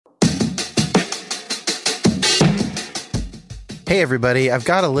Hey everybody, I've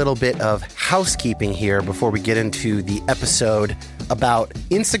got a little bit of housekeeping here before we get into the episode about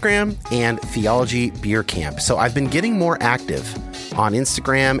Instagram and Theology Beer Camp. So I've been getting more active on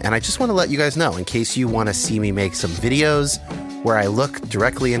Instagram, and I just want to let you guys know in case you want to see me make some videos where I look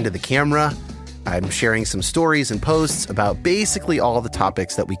directly into the camera. I'm sharing some stories and posts about basically all the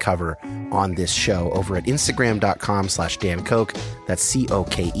topics that we cover on this show over at Instagram.com/Dan Koch. That's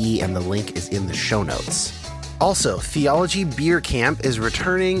C-O-K-E, and the link is in the show notes. Also, Theology Beer Camp is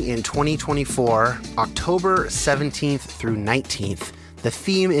returning in 2024, October 17th through 19th. The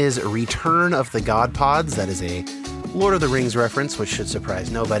theme is Return of the God Pods. That is a Lord of the Rings reference, which should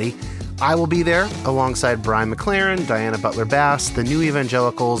surprise nobody. I will be there alongside Brian McLaren, Diana Butler-Bass, the New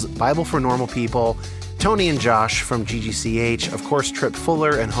Evangelicals, Bible for Normal People, Tony and Josh from GGCH, of course, Trip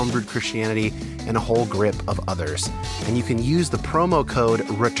Fuller and Homebrewed Christianity, and a whole grip of others. And you can use the promo code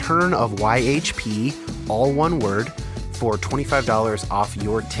Return of YHP, all one word, for $25 off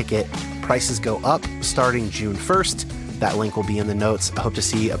your ticket. Prices go up starting June 1st. That link will be in the notes. I hope to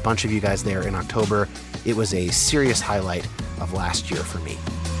see a bunch of you guys there in October. It was a serious highlight of last year for me.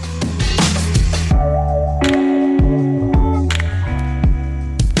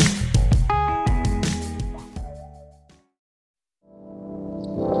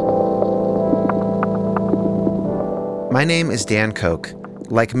 My name is Dan Koch.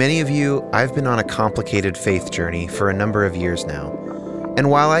 Like many of you, I've been on a complicated faith journey for a number of years now. And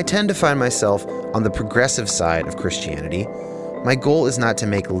while I tend to find myself on the progressive side of Christianity, my goal is not to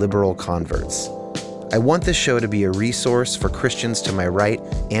make liberal converts. I want this show to be a resource for Christians to my right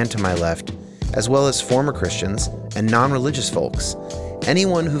and to my left, as well as former Christians and non-religious folks,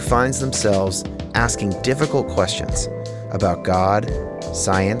 anyone who finds themselves asking difficult questions about God,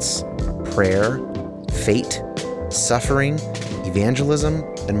 science, prayer, fate, suffering, evangelism,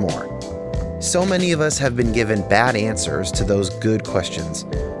 and more. So many of us have been given bad answers to those good questions,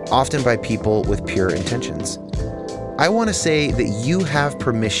 often by people with pure intentions. I want to say that you have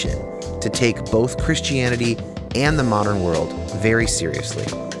permission to take both Christianity and the modern world very seriously.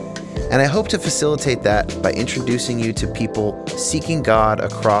 And I hope to facilitate that by introducing you to people seeking God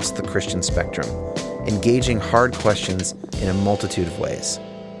across the Christian spectrum, engaging hard questions in a multitude of ways.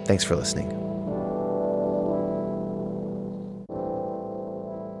 Thanks for listening.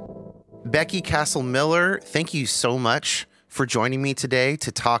 Becky Castle-Miller, thank you so much for joining me today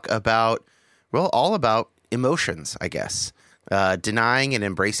to talk about, well, all about emotions, I guess, denying and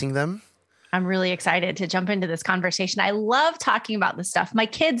embracing them. I'm really excited to jump into this conversation. I love talking about this stuff. My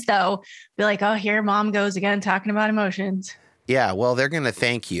kids, though, be like, oh, here mom goes again talking about emotions. Yeah, well, they're going to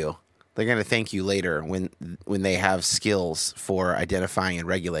thank you. They're going to thank you later when they have skills for identifying and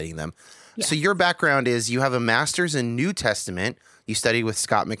regulating them. Yes. So your background is you have a master's in New Testament. You studied with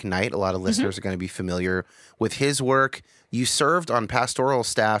Scott McKnight. A lot of listeners are going to be familiar with his work. You served on pastoral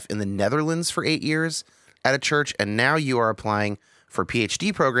staff in the Netherlands for 8 years at a church, and now you are applying for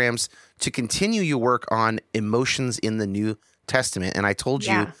PhD programs to continue your work on emotions in the New Testament. And I told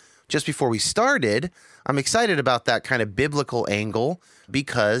you just before we started, I'm excited about that kind of biblical angle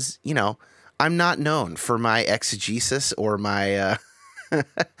because, you know, I'm not known for my exegesis or my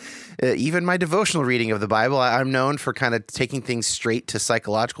even my devotional reading of the Bible. I'm known for kind of taking things straight to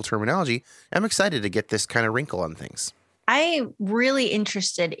psychological terminology. I'm excited to get this kind of wrinkle on things. I'm really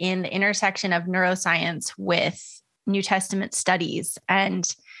interested in the intersection of neuroscience with New Testament studies.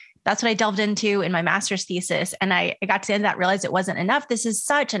 And that's what I delved into in my master's thesis. And I got to the end of that, realized it wasn't enough. This is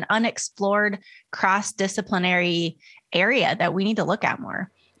such an unexplored cross-disciplinary area that we need to look at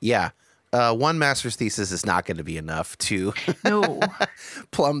more. Yeah. One master's thesis is not going to be enough to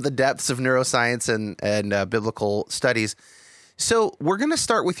plumb the depths of neuroscience and biblical studies. So we're going to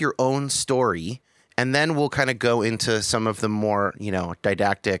start with your own story, and then we'll kind of go into some of the more,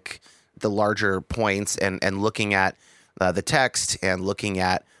 didactic, the larger points and looking at the text and looking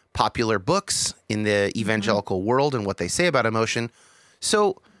at popular books in the evangelical world and what they say about emotion.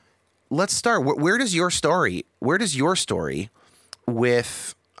 So let's start. Where does your story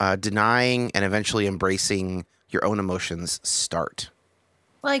with denying and eventually embracing your own emotions start?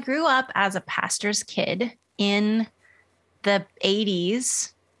 Well, I grew up as a pastor's kid in the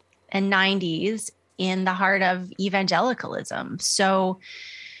 80s and 90s in the heart of evangelicalism. So,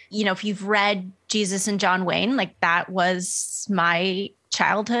 if you've read Jesus and John Wayne, like that was my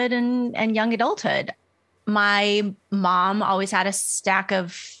childhood and young adulthood. My mom always had a stack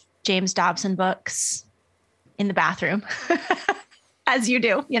of James Dobson books in the bathroom. As you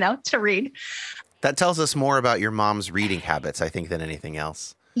do, to read. That tells us more about your mom's reading habits, I think, than anything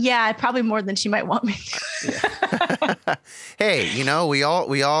else. Yeah, probably more than she might want me to. Yeah. Hey, we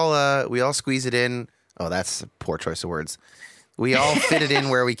all squeeze it in. Oh, that's a poor choice of words. We all fit it in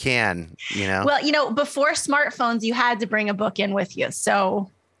where we can, you know? Well, before smartphones, you had to bring a book in with you.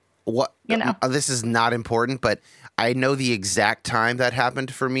 So, what, this is not important, but I know the exact time that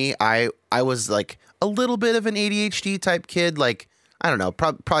happened for me. I was like a little bit of an ADHD type kid. Like, I don't know,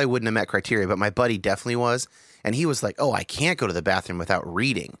 probably wouldn't have met criteria, but my buddy definitely was. And he was like, oh, I can't go to the bathroom without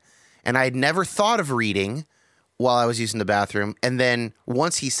reading. And I had never thought of reading while I was using the bathroom. And then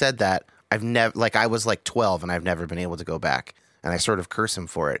once he said that, I was like 12 and I've never been able to go back. And I sort of curse him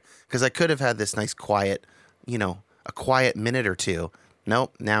for it because I could have had this nice quiet, a quiet minute or two.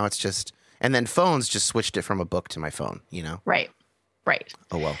 Nope. Now it's just, and then phones just switched it from a book to my phone, Right.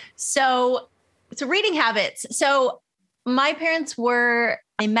 Oh, well. So reading habits. So my parents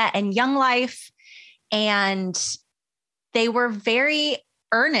they met in young life and they were very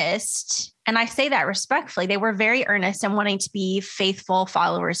earnest. And I say that respectfully. They were very earnest in wanting to be faithful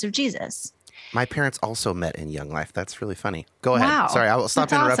followers of Jesus. My parents also met in young life. That's really funny. Go ahead. Wow. Sorry, I will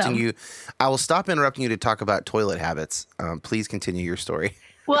stop interrupting awesome. you. I will stop interrupting you to talk about toilet habits. Please continue your story.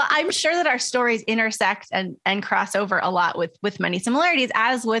 Well, I'm sure that our stories intersect and cross over a lot with many similarities,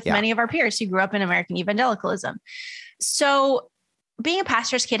 as with many of our peers who grew up in American evangelicalism. So being a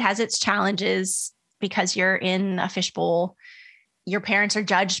pastor's kid has its challenges because you're in a fishbowl. Your parents are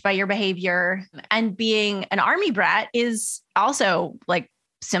judged by your behavior. And being an army brat is also like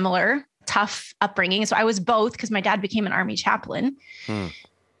similar. Tough upbringing. So I was both because my dad became an army chaplain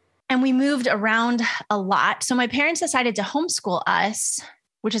and we moved around a lot. So my parents decided to homeschool us,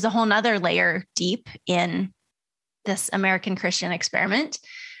 which is a whole nother layer deep in this American Christian experiment,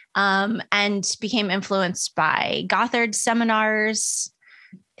 and became influenced by Gothard seminars.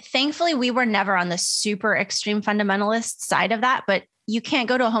 Thankfully, we were never on the super extreme fundamentalist side of that, but you can't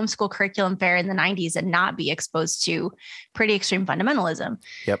go to a homeschool curriculum fair in the 90s and not be exposed to pretty extreme fundamentalism.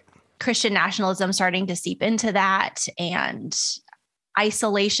 Yep. Christian nationalism starting to seep into that, and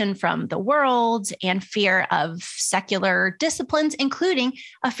isolation from the world and fear of secular disciplines, including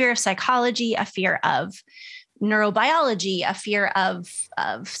a fear of psychology, a fear of neurobiology, a fear of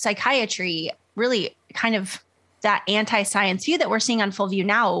psychiatry, really kind of that anti-science view that we're seeing on full view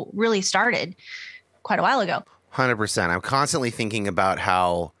now really started quite a while ago. 100%. I'm constantly thinking about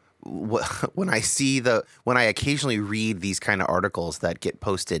how when I occasionally read these kind of articles that get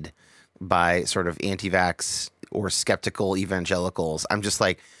posted by sort of anti-vax or skeptical evangelicals, I'm just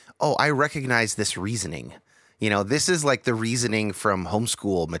like, oh, I recognize this reasoning. This is like the reasoning from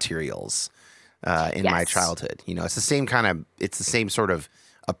homeschool materials in my childhood. It's the same sort of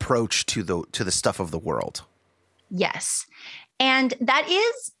approach to the stuff of the world. Yes. And that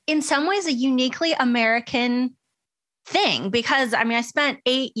is in some ways a uniquely American thing, because I spent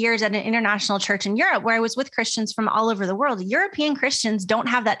 8 years at an international church in Europe where I was with Christians from all over the world. European Christians don't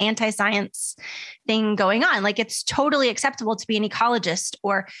have that anti-science thing going on. Like, it's totally acceptable to be an ecologist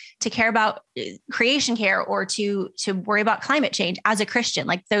or to care about creation care or to worry about climate change as a Christian.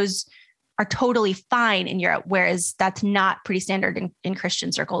 Like, those are totally fine in Europe, whereas that's not pretty standard in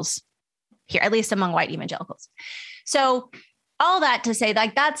Christian circles here, at least among white evangelicals. So all that to say,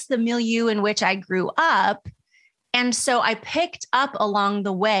 like, that's the milieu in which I grew up. And so I picked up along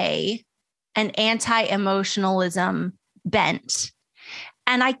the way an anti-emotionalism bent.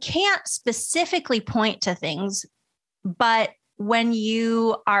 And I can't specifically point to things, but when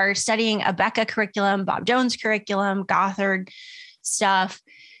you are studying a Becca curriculum, Bob Jones curriculum, Gothard stuff,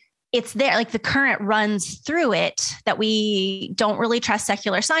 it's there, like the current runs through it, that we don't really trust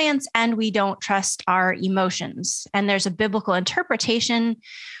secular science and we don't trust our emotions. And there's a biblical interpretation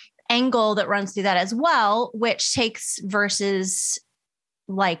angle that runs through that as well, which takes verses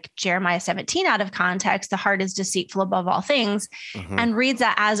like Jeremiah 17 out of context, the heart is deceitful above all things, and reads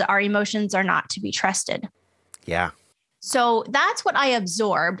that as our emotions are not to be trusted. Yeah. So that's what I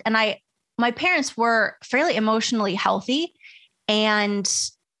absorbed. And my parents were fairly emotionally healthy, and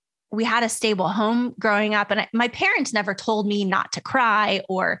we had a stable home growing up. And my parents never told me not to cry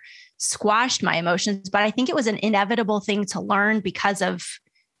or squashed my emotions, but I think it was an inevitable thing to learn because of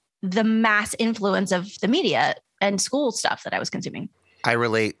the mass influence of the media and school stuff that I was consuming. I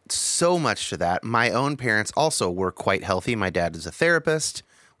relate so much to that. My own parents also were quite healthy. My dad is a therapist,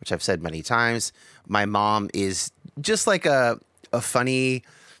 which I've said many times. My mom is just like a funny,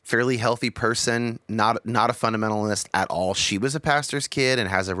 fairly healthy person, not a fundamentalist at all. She was a pastor's kid and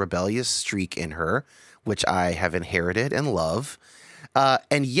has a rebellious streak in her, which I have inherited and love.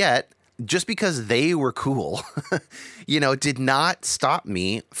 And yet, just because they were cool, did not stop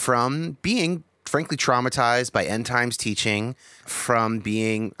me from being, frankly, traumatized by end times teaching, from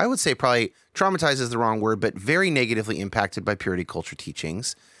being, I would say probably traumatized is the wrong word, but very negatively impacted by purity culture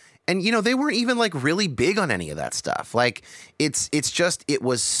teachings. And, they weren't even like really big on any of that stuff. Like it's just, it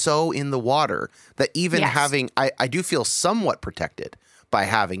was so in the water that even having, I do feel somewhat protected by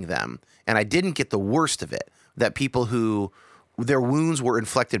having them. And I didn't get the worst of it, that people who their wounds were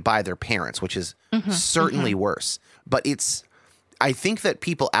inflicted by their parents, which is certainly worse. But I think that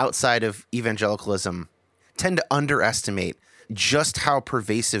people outside of evangelicalism tend to underestimate just how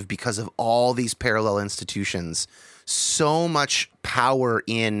pervasive, because of all these parallel institutions, so much power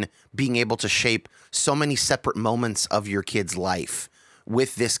in being able to shape so many separate moments of your kid's life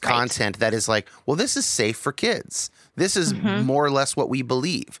with this content that is like, well, this is safe for kids. This is more or less what we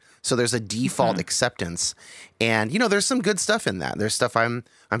believe. So there's a default acceptance. And, there's some good stuff in that. There's stuff I'm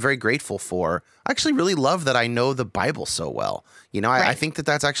very grateful for. I actually really love that I know the Bible so well. I think that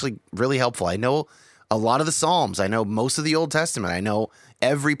that's actually really helpful. I know a lot of the Psalms. I know most of the Old Testament. I know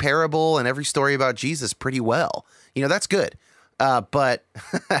every parable and every story about Jesus pretty well. That's good. But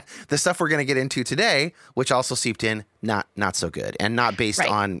the stuff we're going to get into today, which also seeped in, not so good, and not based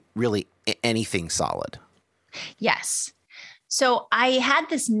on really anything solid. Yes. So I had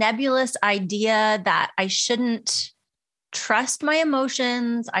this nebulous idea that I shouldn't trust my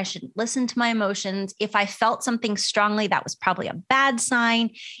emotions. I shouldn't listen to my emotions. If I felt something strongly, that was probably a bad sign.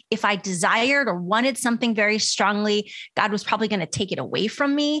 If I desired or wanted something very strongly, God was probably going to take it away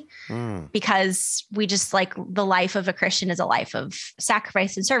from me, because we just like, the life of a Christian is a life of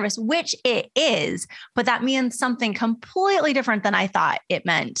sacrifice and service, which it is, but that means something completely different than I thought it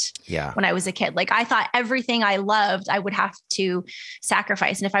meant when I was a kid. Like I thought everything I loved, I would have to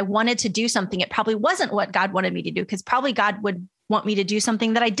sacrifice. And if I wanted to do something, it probably wasn't what God wanted me to do, because probably God would want me to do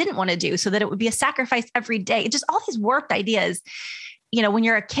something that I didn't want to do, so that it would be a sacrifice every day. Just all these warped ideas. When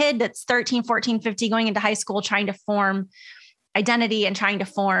you're a kid that's 13, 14, 15, going into high school, trying to form identity and trying to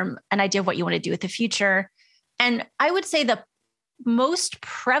form an idea of what you want to do with the future. And I would say the most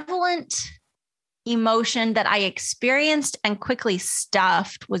prevalent emotion that I experienced and quickly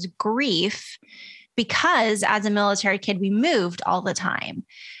stuffed was grief, because as a military kid, we moved all the time.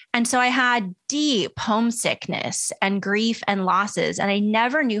 And so I had deep homesickness and grief and losses, and I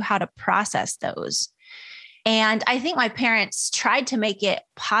never knew how to process those. And I think my parents tried to make it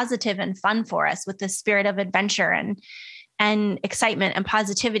positive and fun for us with the spirit of adventure and excitement and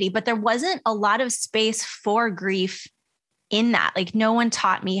positivity, but there wasn't a lot of space for grief in that. Like no one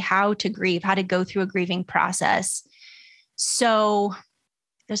taught me how to grieve, how to go through a grieving process. So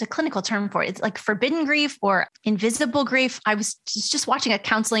there's a clinical term for it. It's like forbidden grief or invisible grief. I was just watching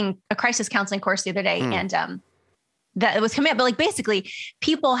a crisis counseling course the other day, and that was coming up. But like basically,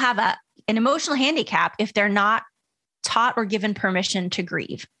 people have an emotional handicap if they're not taught or given permission to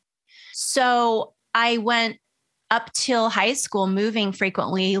grieve. So I went up till high school, moving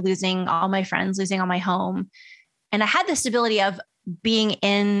frequently, losing all my friends, losing all my home, and I had the stability of being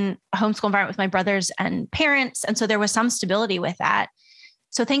in a homeschool environment with my brothers and parents, and so there was some stability with that.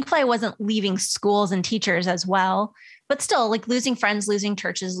 So thankfully I wasn't leaving schools and teachers as well, but still like losing friends, losing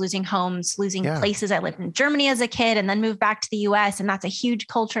churches, losing homes, losing places. I lived in Germany as a kid and then moved back to the US, and that's a huge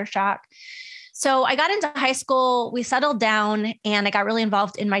culture shock. So I got into high school, we settled down, and I got really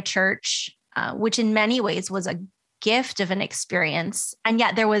involved in my church, which in many ways was a gift of an experience. And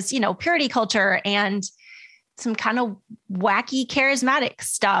yet there was, purity culture and some kind of wacky, charismatic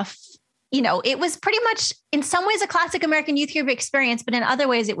stuff. It was pretty much in some ways a classic American youth group experience, but in other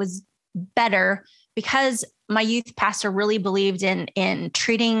ways it was better because my youth pastor really believed in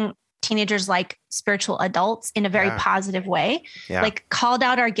treating teenagers like spiritual adults in a very positive way, like called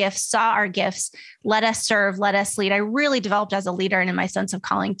out our gifts, saw our gifts, let us serve, let us lead. I really developed as a leader and in my sense of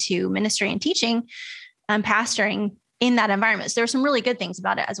calling to ministry and teaching and pastoring in that environment. So there were some really good things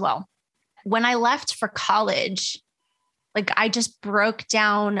about it as well. When I left for college, like I just broke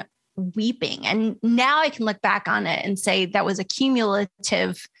down weeping. And now I can look back on it and say that was a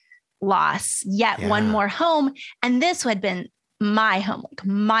cumulative loss, yet one more home. And this had been my home, like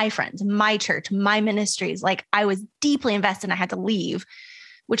my friends, my church, my ministries. Like I was deeply invested and I had to leave,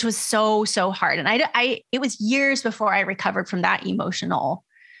 which was so, so hard. And it was years before I recovered from that emotional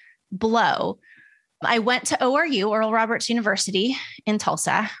blow. I went to ORU, Oral Roberts University in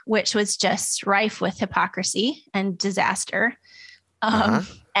Tulsa, which was just rife with hypocrisy and disaster.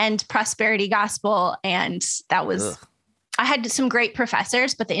 And prosperity gospel. And that was, I had some great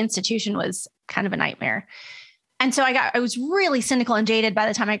professors, but the institution was kind of a nightmare. And so I was really cynical and jaded by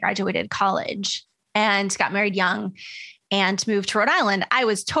the time I graduated college and got married young and moved to Rhode Island. I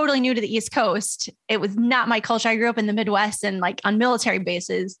was totally new to the East Coast. It was not my culture. I grew up in the Midwest and like on military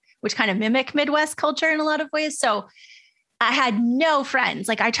bases, which kind of mimic Midwest culture in a lot of ways. So I had no friends.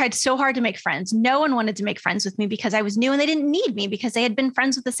 Like I tried so hard to make friends. No one wanted to make friends with me because I was new and they didn't need me because they had been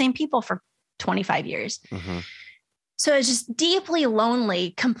friends with the same people for 25 years. Mm-hmm. So I was just deeply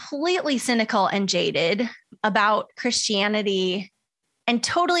lonely, completely cynical and jaded about Christianity and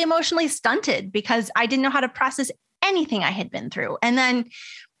totally emotionally stunted because I didn't know how to process anything I had been through. And then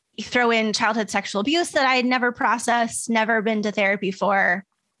you throw in childhood sexual abuse that I had never processed, never been to therapy for.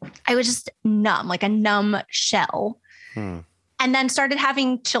 I was just numb, like a numb shell. And then started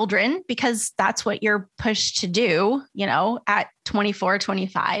having children because that's what you're pushed to do, you know, at 24,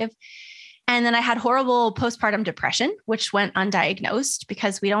 25. And then I had horrible postpartum depression, which went undiagnosed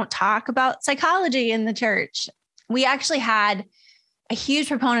because we don't talk about psychology in the church. We actually had a huge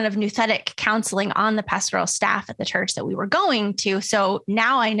proponent of nouthetic counseling on the pastoral staff at the church that we were going to. So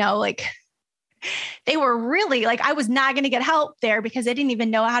now I know, like, they were really like, I was not going to get help there because they didn't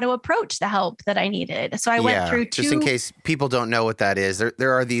even know how to approach the help that I needed. So I went through just in case people don't know what that is.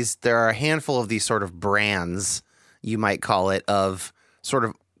 There are a handful of these sort of brands, you might call it, of sort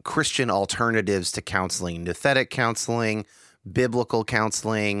of Christian alternatives to counseling, nouthetic counseling, biblical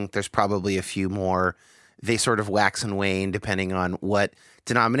counseling. There's probably a few more. They sort of wax and wane depending on what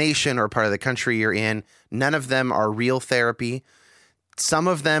denomination or part of the country you're in. None of them are real therapy. Some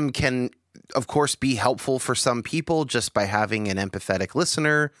of them can, of course, be helpful for some people just by having an empathetic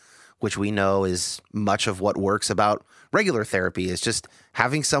listener, which we know is much of what works about regular therapy, is just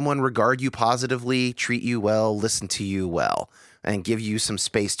having someone regard you positively, treat you well, listen to you well, and give you some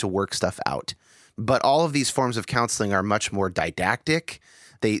space to work stuff out. But all of these forms of counseling are much more didactic.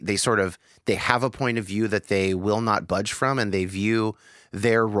 They have a point of view that they will not budge from, and they view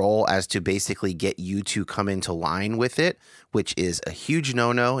their role as to basically get you to come into line with it, which is a huge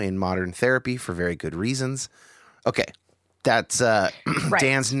no-no in modern therapy for very good reasons. Okay, that's right.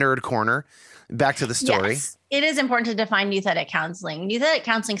 Dan's Nerd Corner. Back to the story. Yes, it is important to define nouthetic counseling. Nouthetic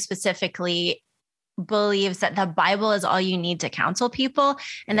counseling specifically believes that the Bible is all you need to counsel people,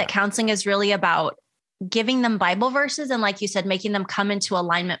 and that counseling is really about giving them Bible verses and, like you said, making them come into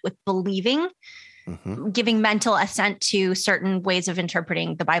alignment with believing, giving mental assent to certain ways of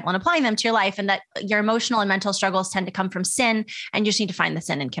interpreting the Bible and applying them to your life, and that your emotional and mental struggles tend to come from sin, and you just need to find the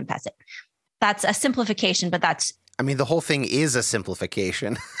sin and confess it. That's a simplification, but the whole thing is a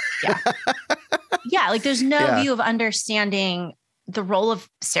simplification. Yeah. Like there's no view of understanding the role of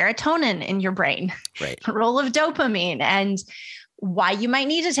serotonin in your brain, right? The role of dopamine, and why you might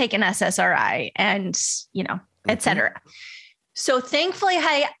need to take an SSRI, and, you know, et cetera. So thankfully,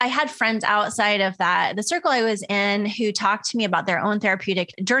 I had friends outside of the circle I was in, who talked to me about their own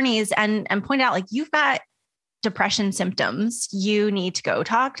therapeutic journeys and pointed out, like, you've got depression symptoms. You need to go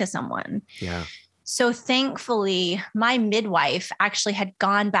talk to someone. Yeah. So thankfully, my midwife actually had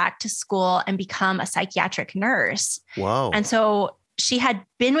gone back to school and become a psychiatric nurse. Whoa. And so she had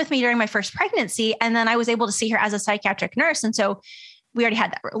been with me during my first pregnancy, and then I was able to see her as a psychiatric nurse. And so we already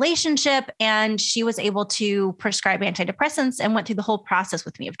had that relationship, and she was able to prescribe antidepressants and went through the whole process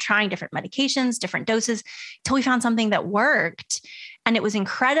with me of trying different medications, different doses, until we found something that worked. And it was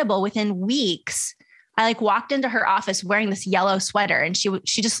incredible. Within weeks, I walked into her office wearing this yellow sweater, and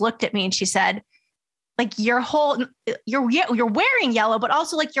she just looked at me and she said, like, you're wearing yellow, but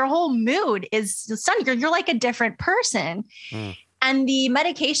also like your whole mood is sunny. You're like a different person. And the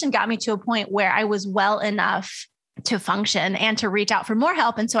medication got me to a point where I was well enough to function and to reach out for more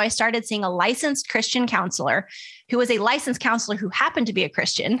help. And so I started seeing a licensed Christian counselor who was a licensed counselor who happened to be a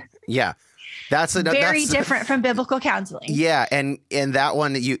Christian. Yeah. That's different from biblical counseling. Yeah. And that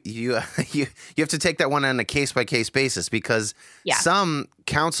one, you have to take that one on a case by case basis, because some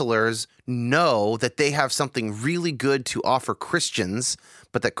counselors know that they have something really good to offer Christians,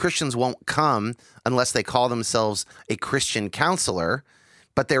 but that Christians won't come unless they call themselves a Christian counselor,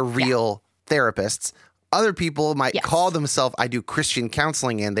 but they're real therapists. Other people might call themselves, I do Christian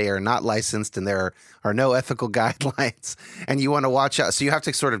counseling, and they are not licensed, and there are no ethical guidelines, and you want to watch out. So you have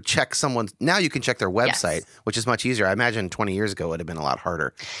to sort of check now you can check their website, which is much easier. I imagine 20 years ago it would have been a lot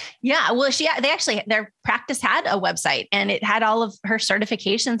harder. Yeah. Well, their practice had a website, and it had all of her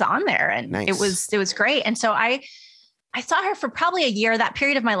certifications on there, and it was great. And so I saw her for probably a year. That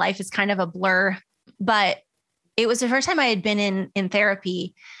period of my life is kind of a blur, but it was the first time I had been in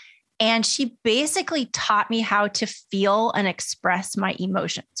therapy. And she basically taught me how to feel and express my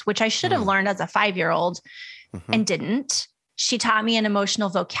emotions, which I should have learned as a 5-year-old and didn't. She taught me an emotional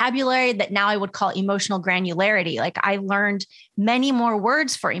vocabulary that now I would call emotional granularity. Like, I learned many more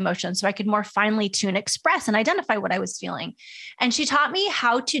words for emotions so I could more finely tune, express, and identify what I was feeling. And she taught me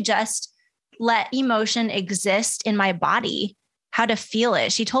how to just let emotion exist in my body how to feel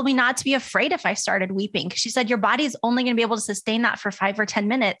it. She told me not to be afraid if I started weeping, because she said, your body's only going to be able to sustain that for 5 or 10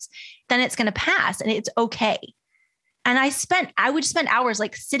 minutes. Then it's going to pass and it's okay. And I would spend hours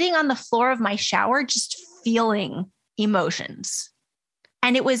like sitting on the floor of my shower, just feeling emotions.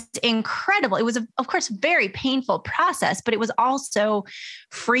 And it was incredible. It was, of course, a very painful process, but it was also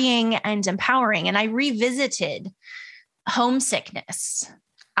freeing and empowering. And I revisited homesickness.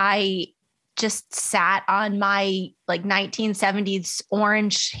 I just sat on my like 1970s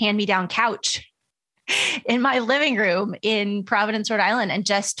orange hand-me-down couch in my living room in Providence, Rhode Island, and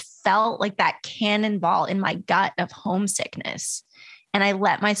just felt like that cannonball in my gut of homesickness. And I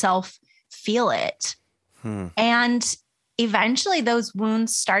let myself feel it. And eventually those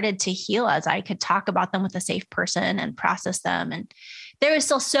wounds started to heal as I could talk about them with a safe person and process them. And there was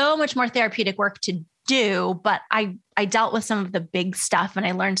still so much more therapeutic work to do, but I dealt with some of the big stuff and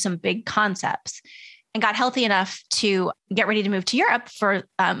I learned some big concepts and got healthy enough to get ready to move to Europe for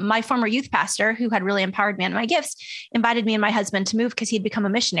my former youth pastor, who had really empowered me on my gifts, invited me and my husband to move because he'd become a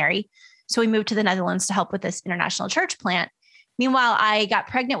missionary. So we moved to the Netherlands to help with this international church plant. Meanwhile, I got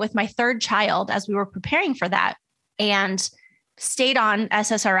pregnant with my third child as we were preparing for that and stayed on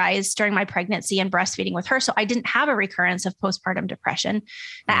SSRIs during my pregnancy and breastfeeding with her. So I didn't have a recurrence of postpartum depression.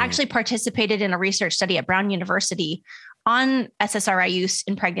 I actually participated in a research study at Brown University on SSRI use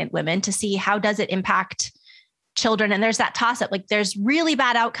in pregnant women to see how does it impact children. And there's that toss up, like there's really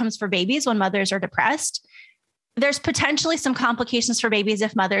bad outcomes for babies when mothers are depressed. There's potentially some complications for babies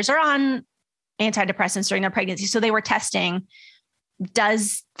if mothers are on antidepressants during their pregnancy. So they were testing,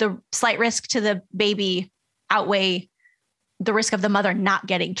 does the slight risk to the baby outweigh the risk of the mother not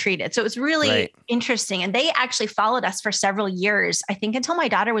getting treated? So it was really interesting. And they actually followed us for several years, I think until my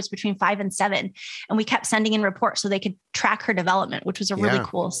daughter was between 5 and 7. And we kept sending in reports so they could track her development, which was a really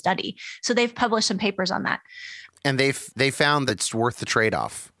cool study. So they've published some papers on that. And they found that it's worth the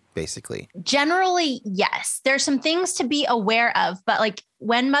trade-off, basically. Generally, yes. There's some things to be aware of, but like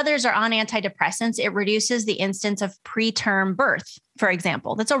when mothers are on antidepressants, it reduces the instance of preterm birth, for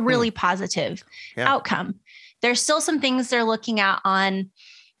example. That's a really positive outcome. There's still some things they're looking at on,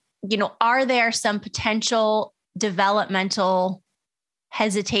 are there some potential developmental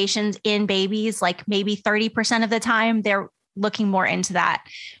hesitations in babies? Like maybe 30% of the time they're looking more into that.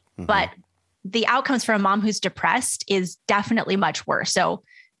 But the outcomes for a mom who's depressed is definitely much worse. So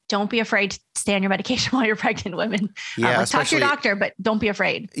don't be afraid to stay on your medication while you're pregnant, women. Talk to your doctor, but don't be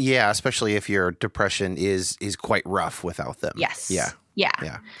afraid. Yeah, especially if your depression is quite rough without them. Yes. Yeah.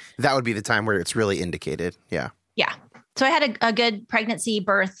 That would be the time where it's really indicated. Yeah. So I had a good pregnancy,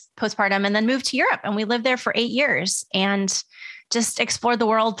 birth, postpartum, and then moved to Europe. And we lived there for 8 years and just explored the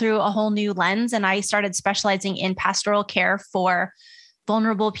world through a whole new lens. And I started specializing in pastoral care for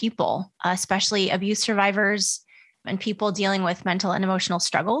vulnerable people, especially abuse survivors and people dealing with mental and emotional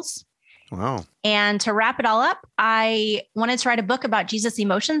struggles. Wow. And to wrap it all up, I wanted to write a book about Jesus'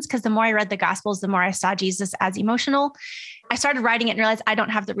 emotions because the more I read the Gospels, the more I saw Jesus as emotional. I started writing it and realized I don't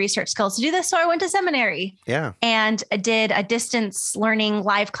have the research skills to do this. So I went to seminary and did a distance learning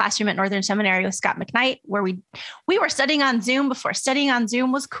live classroom at Northern Seminary with Scott McKnight, where we were studying on Zoom before studying on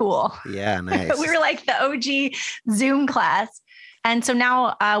Zoom was cool. Yeah, nice. We were like the OG Zoom class. And so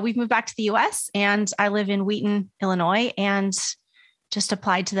now we've moved back to the US and I live in Wheaton, Illinois, and just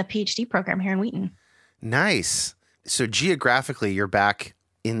applied to the PhD program here in Wheaton. Nice. So geographically, you're back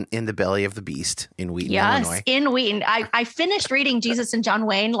in the belly of the beast in Wheaton, Illinois. Yes, in Wheaton. I finished reading Jesus and John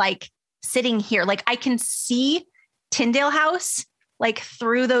Wayne, like sitting here. Like I can see Tyndale House, like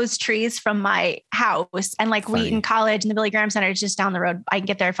through those trees from my house, and like Wheaton College and the Billy Graham Center is just down the road. I can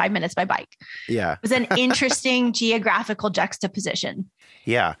get there in 5 minutes by bike. Yeah. It was an interesting geographical juxtaposition.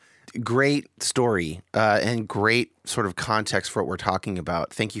 Yeah. Great story and great sort of context for what we're talking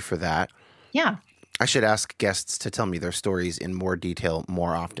about. Thank you for that. Yeah. I should ask guests to tell me their stories in more detail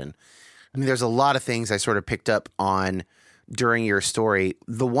more often. I mean, there's a lot of things I sort of picked up on during your story.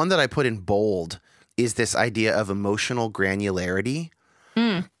 The one that I put in bold is this idea of emotional granularity.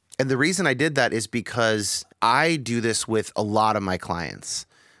 And the reason I did that is because I do this with a lot of my clients.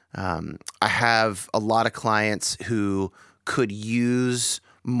 I have a lot of clients who could use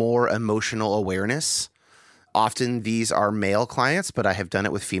more emotional awareness. Often these are male clients, but I have done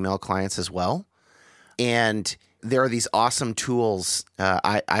it with female clients as well. And there are these awesome tools.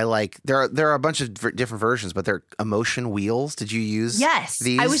 I like, there are a bunch of different versions, but they're emotion wheels. Did you use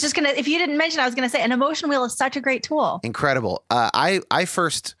these? I was just going to, if you didn't mention, I was going to say an emotion wheel is such a great tool. Incredible. I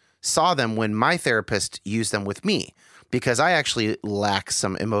first saw them when my therapist used them with me because I actually lack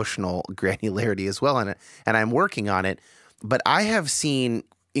some emotional granularity as well in it. And I'm working on it, but I have seen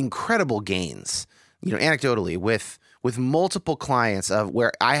incredible gains, anecdotally with with multiple clients of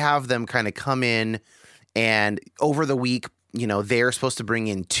where I have them kind of come in and over the week, they're supposed to bring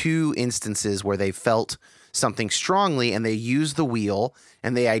in 2 instances where they felt something strongly and they use the wheel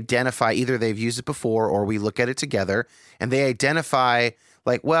and they identify either they've used it before or we look at it together and they identify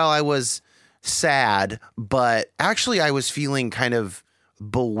like, well, I was sad, but actually I was feeling kind of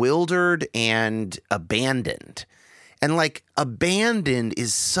bewildered and abandoned. And like abandoned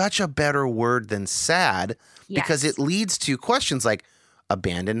is such a better word than sad because it leads to questions like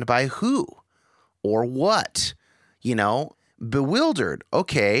abandoned by who or what, bewildered.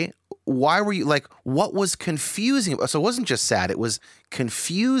 Okay. Why were you like, what was confusing? So it wasn't just sad. It was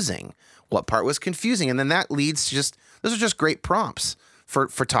confusing. What part was confusing? And then that leads to those are just great prompts for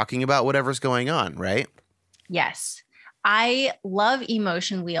talking about whatever's going on. Right. Yes. I love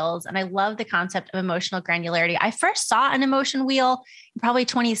emotion wheels and I love the concept of emotional granularity. I first saw an emotion wheel in probably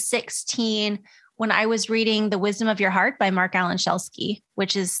 2016 when I was reading The Wisdom of Your Heart by Mark Alan Shelsky,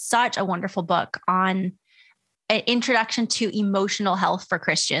 which is such a wonderful book on an introduction to emotional health for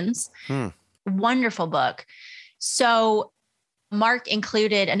Christians. Wonderful book. So Mark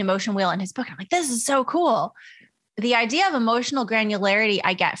included an emotion wheel in his book. I'm like, this is so cool. The idea of emotional granularity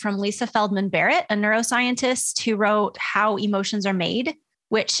I get from Lisa Feldman Barrett, a neuroscientist who wrote How Emotions Are Made,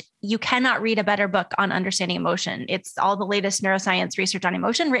 which you cannot read a better book on understanding emotion. It's all the latest neuroscience research on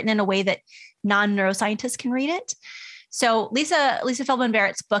emotion written in a way that non-neuroscientists can read it. So Lisa Feldman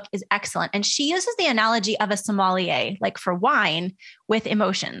Barrett's book is excellent. And she uses the analogy of a sommelier, like for wine, with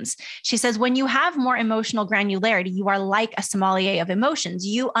emotions. She says, when you have more emotional granularity, you are like a sommelier of emotions.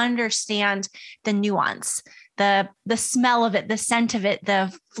 You understand the nuance, the smell of it, the scent of it,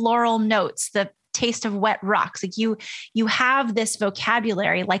 the floral notes, the taste of wet rocks. Like you have this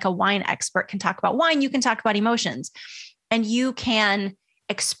vocabulary, like a wine expert can talk about wine, you can talk about emotions, and you can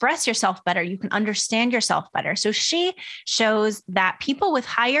express yourself better. You can understand yourself better. So she shows that people with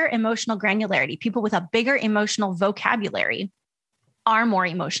higher emotional granularity, people with a bigger emotional vocabulary, are more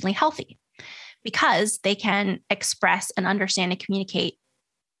emotionally healthy because they can express and understand and communicate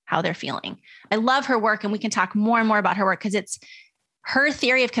how they're feeling. I love her work, and we can talk more and more about her work because it's her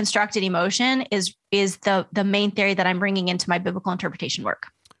theory of constructed emotion is the main theory that I'm bringing into my biblical interpretation work.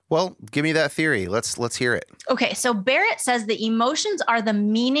 Well, give me that theory. Let's hear it. Okay. So Barrett says the emotions are the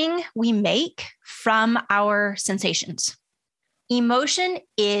meaning we make from our sensations. Emotion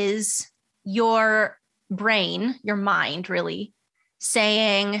is your brain, your mind really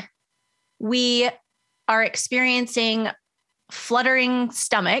saying we are experiencing fluttering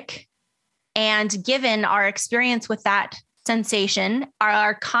stomach, and given our experience with that sensation,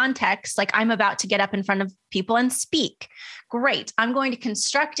 our context, like I'm about to get up in front of people and speak. Great. I'm going to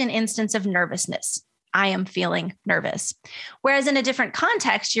construct an instance of nervousness. I am feeling nervous. Whereas in a different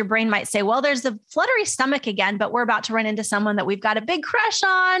context, your brain might say, well, there's the fluttery stomach again, but we're about to run into someone that we've got a big crush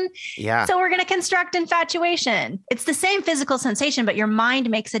on. Yeah. So we're going to construct infatuation. It's the same physical sensation, but your mind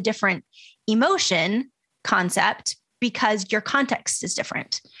makes a different emotion concept because your context is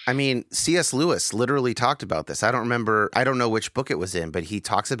different. I mean, C.S. Lewis literally talked about this. I don't know which book it was in, but he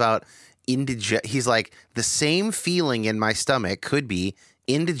talks about he's like, the same feeling in my stomach could be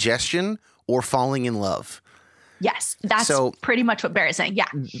indigestion or falling in love. Yes, that's pretty much what Barrett's saying. Yeah.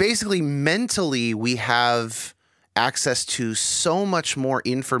 Basically, mentally, we have access to so much more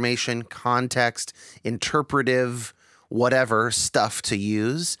information, context, interpretive, whatever stuff to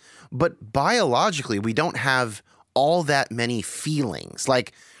use. But biologically, we don't have all that many feelings.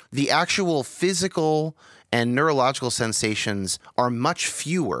 Like the actual physical and neurological sensations are much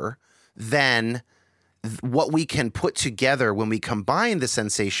fewer than what we can put together when we combine the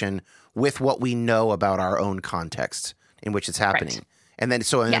sensation with what we know about our own context in which it's happening. Right. And then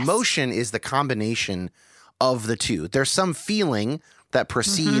so an emotion is the combination of the two. There's some feeling that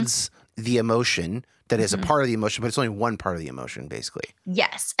precedes the emotion that is a part of the emotion, but it's only one part of the emotion, basically.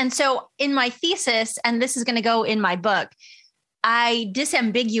 Yes. And so in my thesis, and this is going to go in my book, I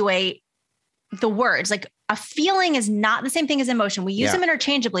disambiguate the words. Like a feeling is not the same thing as emotion. We use them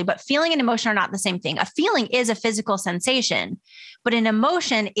interchangeably, but feeling and emotion are not the same thing. A feeling is a physical sensation, but an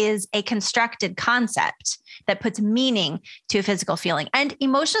emotion is a constructed concept that puts meaning to a physical feeling. And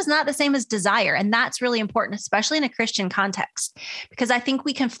emotion is not the same as desire. And that's really important, especially in a Christian context, because I think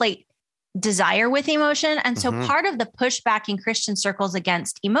we conflate desire with emotion. And so part of the pushback in Christian circles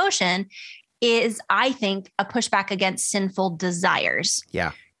against emotion is, I think, a pushback against sinful desires.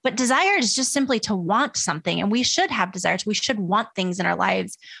 Yeah. But desire is just simply to want something. And we should have desires. We should want things in our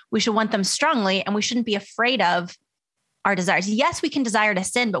lives. We should want them strongly, and we shouldn't be afraid of our desires. Yes, we can desire to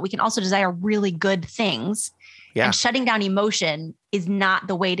sin, but we can also desire really good things. Yeah. And shutting down emotion is not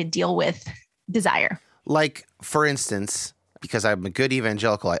the way to deal with desire. Like, for instance, because I'm a good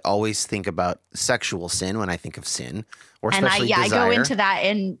evangelical, I always think about sexual sin when I think of sin, or especially desire. I go into that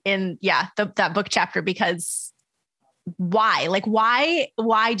in that book chapter, because why? Like, why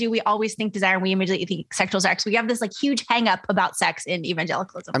do we always think desire and we immediately think sexual sex? We have this like huge hang up about sex in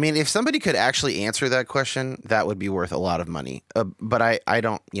evangelicalism. I mean, if somebody could actually answer that question, that would be worth a lot of money. But I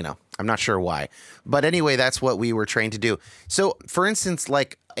don't, I'm not sure why. But anyway, that's what we were trained to do. So, for instance,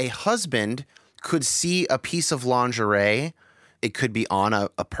 like a husband could see a piece of lingerie. It could be on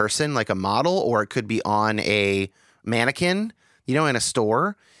a person, like a model, or it could be on a mannequin, in a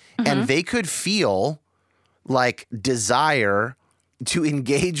store. Mm-hmm. And they could feel like desire to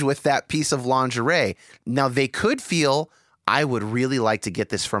engage with that piece of lingerie. Now, they could feel, I would really like to get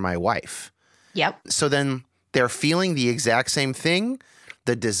this for my wife. Yep. So then they're feeling the exact same thing,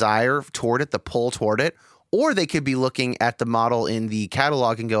 the desire toward it, the pull toward it. Or they could be looking at the model in the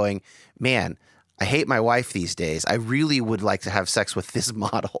catalog and going, man, I hate my wife these days. I really would like to have sex with this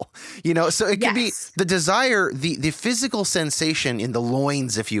model. So it could be the desire, the physical sensation in the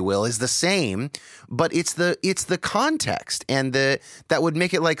loins, if you will, is the same, but it's the context and that would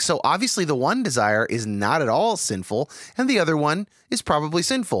make it like, so obviously the one desire is not at all sinful and the other one is probably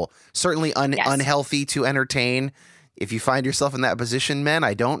sinful. Certainly unhealthy to entertain. If you find yourself in that position, men,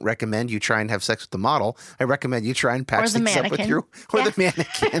 I don't recommend you try and have sex with the model. I recommend you try and patch things up with the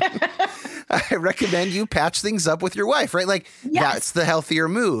mannequin. I recommend you patch things up with your wife, right? Like that's the healthier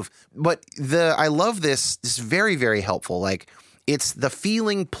move. But I love this. This is very, very helpful. Like it's the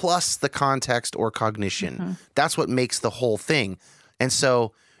feeling plus the context or cognition. Mm-hmm. That's what makes the whole thing. And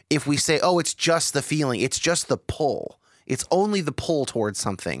so if we say, oh, it's just the feeling, it's just the pull. It's only the pull towards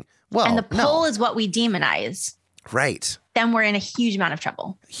something. Well, and the pull is what we demonize. Right. Then we're in a huge amount of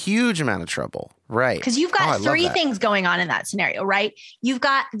trouble. Huge amount of trouble. Right. Because you've got three things going on in that scenario, right? You've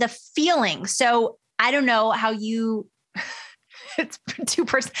got the feeling. So I don't know how it's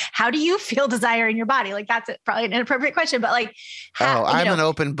two-person. How do you feel desire in your body? Like that's probably an inappropriate question, but like, I'm an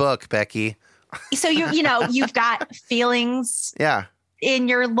open book, Becky. So you've got feelings. Yeah. In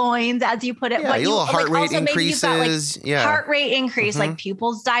your loins, as you put it, but your heart rate increases. Heart rate increase, like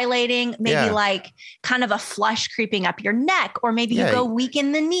pupils dilating, maybe like kind of a flush creeping up your neck, or maybe you go weak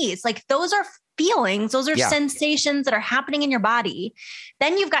in the knees. Like those are feelings, those are sensations that are happening in your body.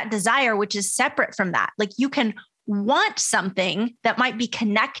 Then you've got desire, which is separate from that. Like you can want something that might be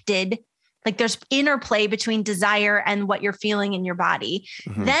connected. Like there's interplay between desire and what you're feeling in your body.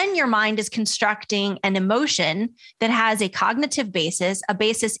 Mm-hmm. Then your mind is constructing an emotion that has a cognitive basis, a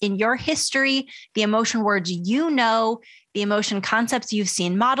basis in your history, the emotion words the emotion concepts you've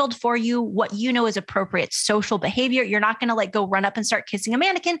seen modeled for you, what you know is appropriate social behavior. You're not going to like go run up and start kissing a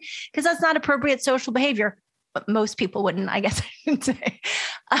mannequin because that's not appropriate social behavior. But most people wouldn't, I guess I should say.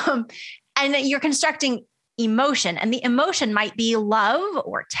 And you're constructing emotion, and the emotion might be love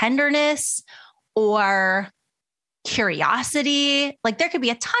or tenderness or curiosity. Like there could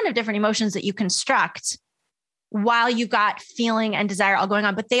be a ton of different emotions that you construct while you've got feeling and desire all going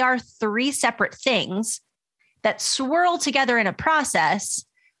on, but they are three separate things that swirl together in a process,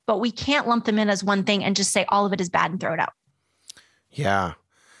 but we can't lump them in as one thing and just say all of it is bad and throw it out. Yeah.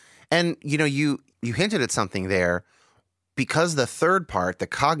 And you hinted at something there, because the third part, the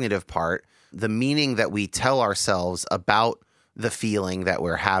cognitive part, the meaning that we tell ourselves about the feeling that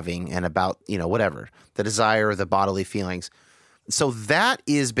we're having and about, whatever, the desire, the bodily feelings. So that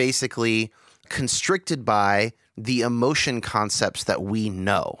is basically constricted by the emotion concepts that we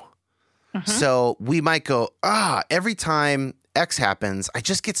know. Mm-hmm. So we might go, every time X happens, I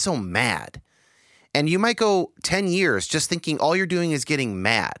just get so mad. And you might go 10 years just thinking all you're doing is getting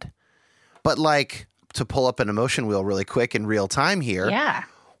mad. But like, to pull up an emotion wheel really quick in real time here. Yeah.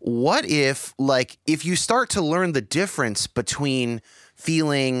 What if you start to learn the difference between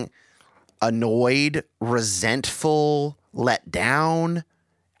feeling annoyed, resentful, let down,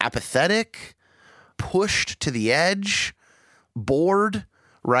 apathetic, pushed to the edge, bored,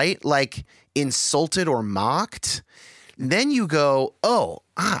 right? Like insulted or mocked. Then you go,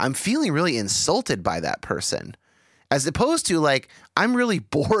 I'm feeling really insulted by that person. As opposed to like, I'm really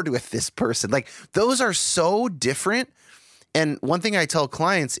bored with this person. Like those are so different. And one thing I tell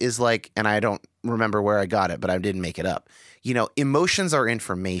clients is like, and I don't remember where I got it, but I didn't make it up. Emotions are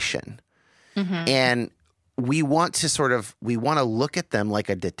information. Mm-hmm. And we want to look at them like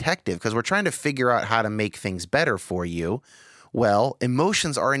a detective because we're trying to figure out how to make things better for you. Well,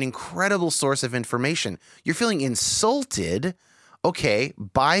 emotions are an incredible source of information. You're feeling insulted. Okay,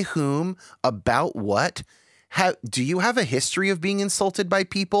 by whom? About what? Do you have a history of being insulted by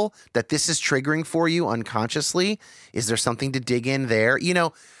people that this is triggering for you unconsciously? Is there something to dig in there?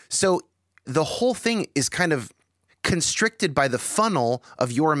 So the whole thing is kind of constricted by the funnel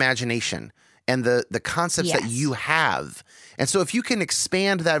of your imagination and the concepts that you have. And so if you can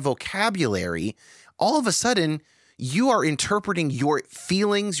expand that vocabulary, all of a sudden you are interpreting your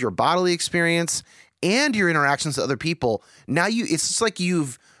feelings, your bodily experience, and your interactions with other people. Now it's just like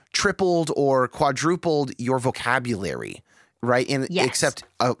you've tripled or quadrupled your vocabulary, right? Except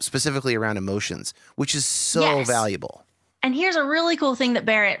specifically around emotions, which is so valuable. And here's a really cool thing that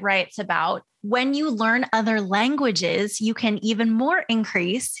Barrett writes about. When you learn other languages, you can even more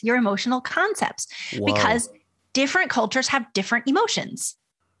increase your emotional concepts because different cultures have different emotions.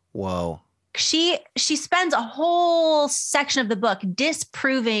 Whoa. She spends a whole section of the book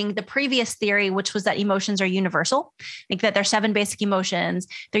disproving the previous theory, which was that emotions are universal, like that there's 7 basic emotions.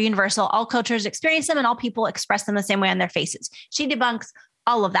 They're universal. All cultures experience them and all people express them the same way on their faces. She debunks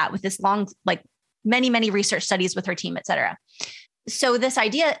all of that with this long, like many, many research studies with her team, et cetera. So this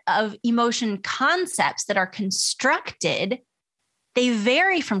idea of emotion concepts that are constructed, they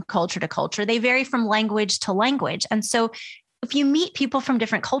vary from culture to culture. They vary from language to language. And so if you meet people from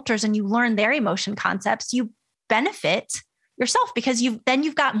different cultures and you learn their emotion concepts, you benefit yourself because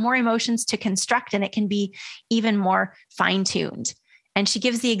you've got more emotions to construct and it can be even more fine-tuned. And she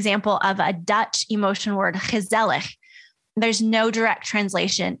gives the example of a Dutch emotion word, gezellig. There's no direct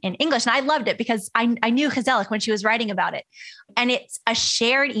translation in English. And I loved it because I knew gezellig when she was writing about it. And it's a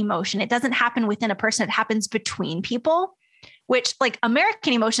shared emotion. It doesn't happen within a person. It happens between people, which like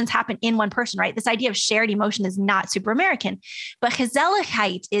American emotions happen in one person, right? This idea of shared emotion is not super American, but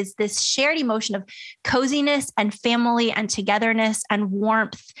gezelligheid is this shared emotion of coziness and family and togetherness and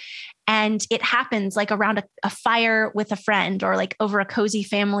warmth. And it happens like around a fire with a friend or like over a cozy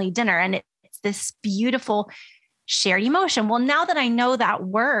family dinner. And it's this beautiful shared emotion. Well, now that I know that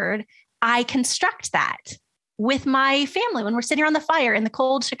word, I construct that with my family when we're sitting around the fire in the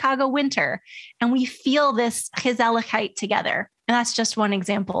cold Chicago winter and we feel this gezelligheid together. And that's just one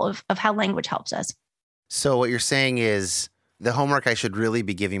example of how language helps us. So what you're saying is the homework I should really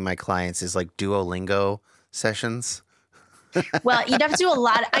be giving my clients is like Duolingo sessions. Well, you'd have to do a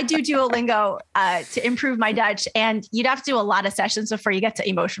lot. I do Duolingo to improve my Dutch, and you'd have to do a lot of sessions before you get to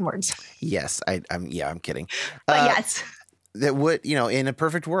emotion words. Yes, I'm kidding. But yes, that would, in a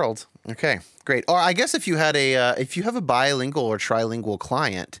perfect world. Okay, great. Or I guess if you have a bilingual or trilingual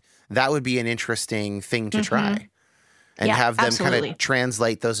client, that would be an interesting thing to try, and have them kind of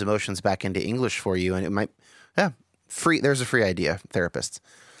translate those emotions back into English for you, and it might, free. There's a free idea, therapists.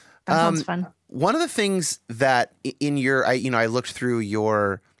 That sounds fun. One of the things that in I looked through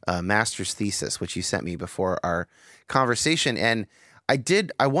your master's thesis, which you sent me before our conversation, and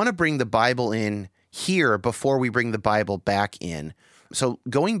I want to bring the Bible in here before we bring the Bible back in. So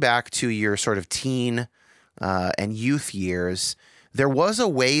going back to your sort of teen and youth years, there was a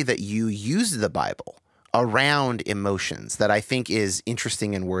way that you used the Bible around emotions that I think is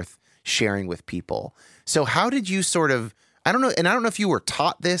interesting and worth sharing with people. So how did you sort of, I don't know if you were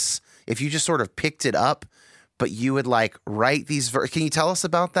taught this, if you just sort of picked it up, but you would like write these verses. Can you tell us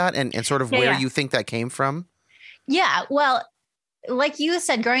about that and sort of where you think that came from? Yeah, well, like you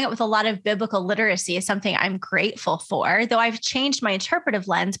said, growing up with a lot of biblical literacy is something I'm grateful for, though I've changed my interpretive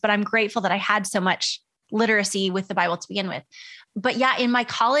lens, but I'm grateful that I had so much literacy with the Bible to begin with. But yeah, in my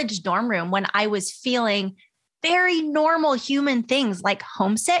college dorm room, when I was feeling very normal human things like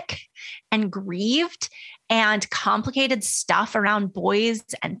homesick and grieved and complicated stuff around boys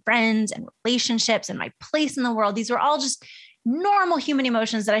and friends and relationships and my place in the world, these were all just normal human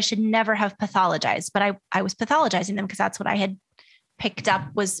emotions that I should never have pathologized, but I was pathologizing them because that's what I had picked up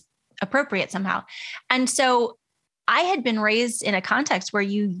was appropriate somehow. And so I had been raised in a context where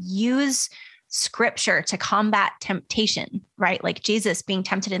you use scripture to combat temptation, right? Like Jesus being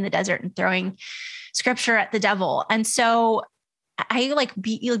tempted in the desert and throwing scripture at the devil. And so I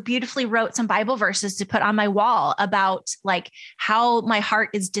beautifully wrote some Bible verses to put on my wall about like how my heart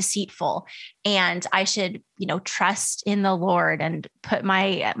is deceitful and I should, trust in the Lord and put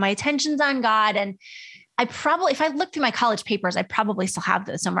my attentions on God. And I probably, if I look through my college papers, I probably still have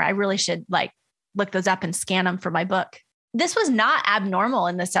those somewhere. I really should look those up and scan them for my book. This was not abnormal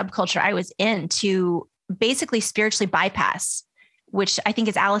in the subculture I was in to basically spiritually bypass, which I think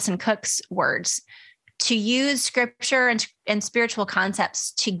is Allison Cook's words, to use scripture and spiritual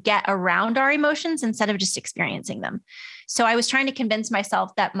concepts to get around our emotions instead of just experiencing them. So I was trying to convince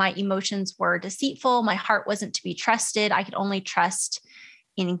myself that my emotions were deceitful. My heart wasn't to be trusted. I could only trust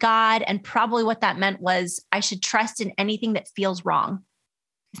in God. And probably what that meant was I should trust in anything that feels wrong.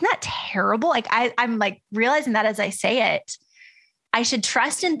 Isn't that terrible? I'm realizing that as I say it, I should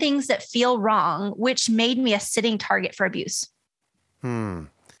trust in things that feel wrong, which made me a sitting target for abuse.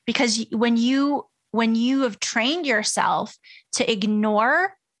 because when you have trained yourself to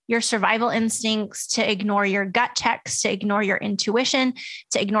ignore your survival instincts, to ignore your gut checks, to ignore your intuition,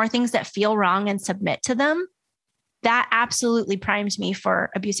 to ignore things that feel wrong and submit to them, that absolutely primes me for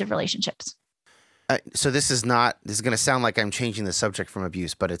abusive relationships. So this is going to sound like I'm changing the subject from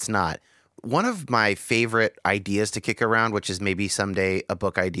abuse, but it's not. One of my favorite ideas to kick around, which is maybe someday a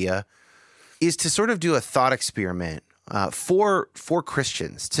book idea, is to sort of do a thought experiment for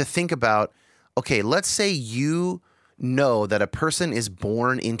Christians to think about, okay, let's say you know that a person is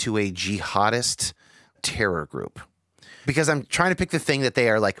born into a jihadist terror group, because I'm trying to pick the thing that they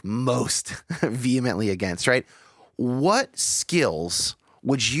are like most vehemently against, right? What skills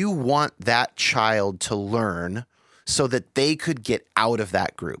would you want that child to learn so that they could get out of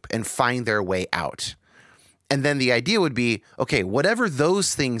that group and find their way out? And then the idea would be, okay, whatever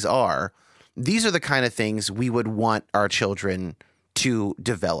those things are, these are the kind of things we would want our children to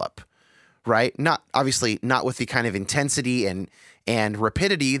develop, right? Obviously not with the kind of intensity and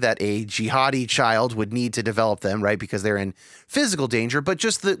rapidity that a jihadi child would need to develop them, right? Because they're in physical danger, but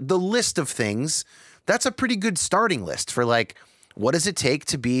just the list of things, that's a pretty good starting list for like, what does it take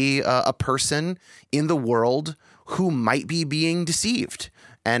to be a person in the world who might be being deceived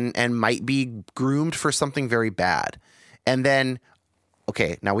and might be groomed for something very bad? And then,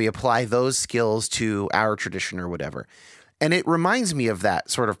 okay, now we apply those skills to our tradition or whatever. And it reminds me of that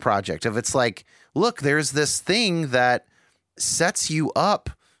sort of project of, it's like, look, there's this thing that sets you up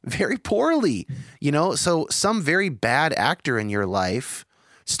very poorly, so some very bad actor in your life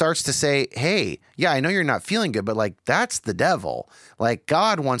starts to say, hey, yeah, I know you're not feeling good, but like, that's the devil. Like,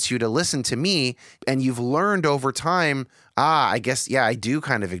 God wants you to listen to me. And you've learned over time, I guess, yeah, I do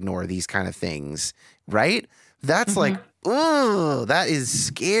kind of ignore these kind of things, right? That's like, oh, that is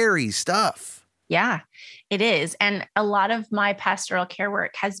scary stuff. Yeah, it is. And a lot of my pastoral care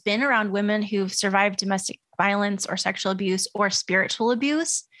work has been around women who've survived domestic violence or sexual abuse or spiritual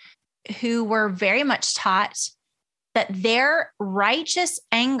abuse, who were very much taught that their righteous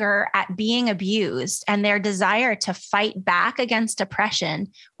anger at being abused and their desire to fight back against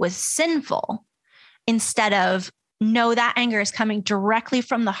oppression was sinful, instead of, no, that anger is coming directly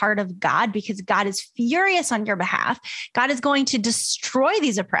from the heart of God, because God is furious on your behalf. God is going to destroy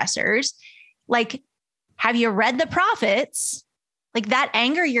these oppressors. Like, have you read the prophets? Like, that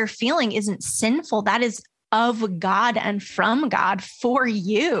anger you're feeling isn't sinful. That is of God and from God for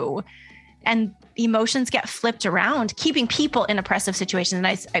you. And emotions get flipped around, keeping people in oppressive situations.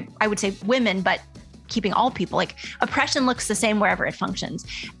 And I would say women, but keeping all people. Like, oppression looks the same wherever it functions.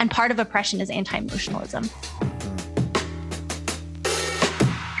 And part of oppression is anti-emotionalism.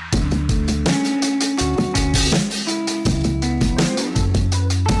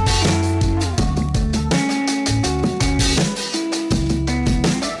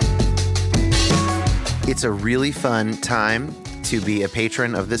 It's a really fun time to be a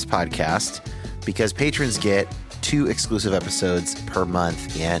patron of this podcast, because patrons get 2 exclusive episodes per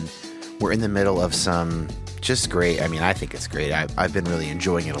month, and we're in the middle of some just great, I think it's great. I've been really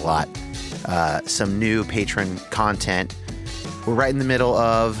enjoying it a lot. Some new patron content. We're right in the middle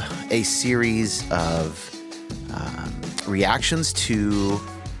of a series of reactions to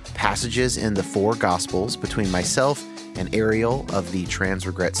passages in the 4 Gospels between myself and Ariel of the Trans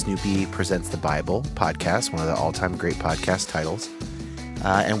Regret Snoopy Presents the Bible podcast, one of the all-time great podcast titles.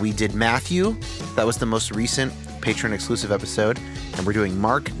 And we did Matthew. That was the most recent patron exclusive episode. And we're doing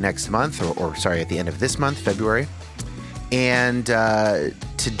Mark next month, at the end of this month, February. And later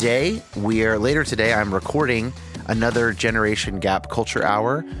today, I'm recording another Generation Gap Culture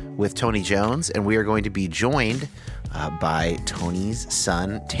Hour with Tony Jones. And we are going to be joined by Tony's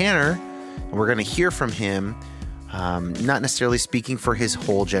son, Tanner. And we're going to hear from him, not necessarily speaking for his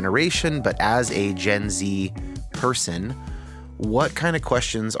whole generation, but as a Gen Z person, what kind of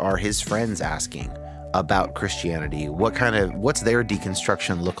questions are his friends asking about Christianity? What's their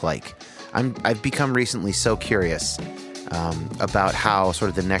deconstruction look like? I've become recently so curious about how sort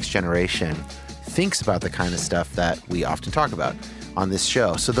of the next generation thinks about the kind of stuff that we often talk about on this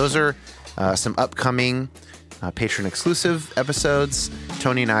show. So those are some upcoming patron exclusive episodes.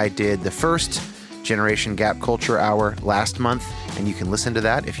 Tony and I did the first Generation Gap Culture Hour last month, and you can listen to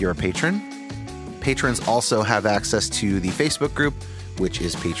that if you're a patron. Patrons also have access to the Facebook group, which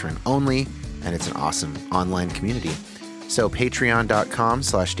is patron only, and it's an awesome online community. So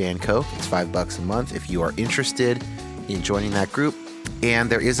patreon.com/Dan Koch. It's $5 a month if you are interested in joining that group. And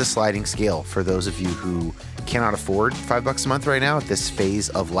there is a sliding scale for those of you who cannot afford $5 a month right now at this phase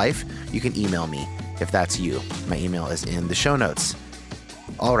of life. You can email me if that's you. My email is in the show notes.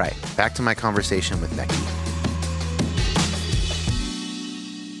 All right, back to my conversation with Becky.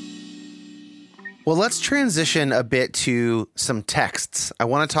 Well, let's transition a bit to some texts. I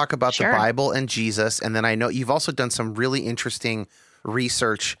want to talk about the Bible and Jesus. And then I know you've also done some really interesting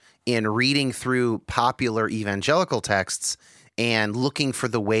research in reading through popular evangelical texts and looking for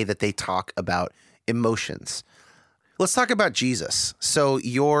the way that they talk about emotions. Let's talk about Jesus. So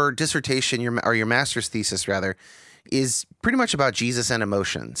your dissertation, your master's thesis rather, is pretty much about Jesus and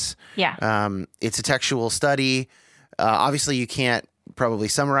emotions. Yeah. It's a textual study. Obviously, you can't probably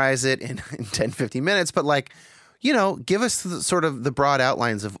summarize it in 10, 15 minutes, but give us sort of the broad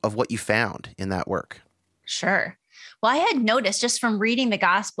outlines of what you found in that work. Sure. Well, I had noticed just from reading the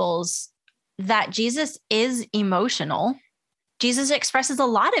Gospels that Jesus is emotional. Jesus expresses a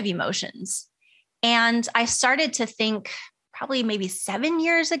lot of emotions. And I started to think probably maybe 7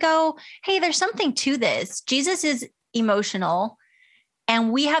 years ago, hey, there's something to this. Jesus is emotional.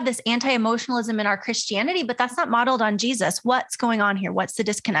 And we have this anti-emotionalism in our Christianity, but that's not modeled on Jesus. What's going on here? What's the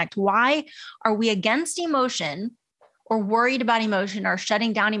disconnect? Why are we against emotion or worried about emotion or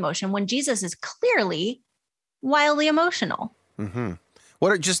shutting down emotion when Jesus is clearly wildly emotional? Mm-hmm.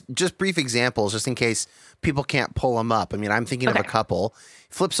 What are just brief examples, just in case people can't pull them up? I mean, I'm thinking of a couple.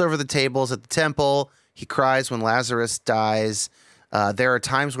 Flips over the tables at the temple. He cries when Lazarus dies. There are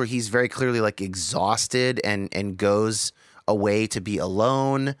times where he's very clearly exhausted and goes away to be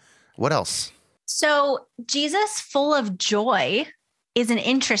alone. What else? So Jesus full of joy is an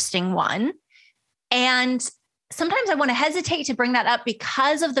interesting one. And sometimes I want to hesitate to bring that up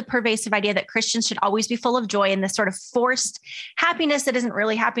because of the pervasive idea that Christians should always be full of joy and this sort of forced happiness that isn't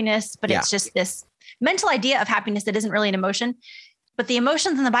really happiness, but it's just this mental idea of happiness that isn't really an emotion. But the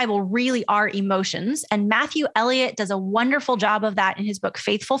emotions in the Bible really are emotions. And Matthew Elliott does a wonderful job of that in his book,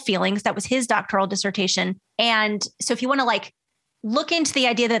 Faithful Feelings. That was his doctoral dissertation. And so if you want to look into the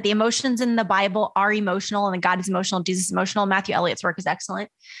idea that the emotions in the Bible are emotional and that God is emotional, Jesus is emotional, Matthew Elliott's work is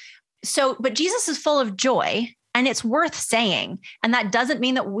excellent. So, but Jesus is full of joy. And it's worth saying. And that doesn't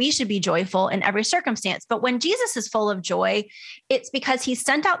mean that we should be joyful in every circumstance. But when Jesus is full of joy, it's because he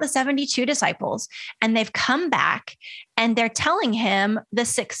sent out the 72 disciples and they've come back and they're telling him the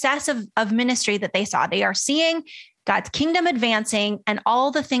success of ministry that they saw. They are seeing God's kingdom advancing and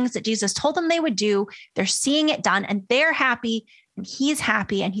all the things that Jesus told them they would do. They're seeing it done and they're happy and he's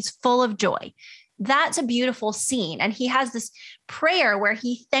happy and he's full of joy. That's a beautiful scene. And he has this prayer where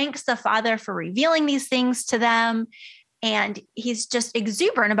he thanks the Father for revealing these things to them. And he's just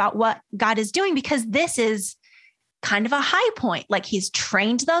exuberant about what God is doing because this is kind of a high point. He's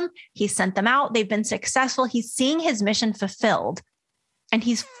trained them, he sent them out, they've been successful. He's seeing his mission fulfilled and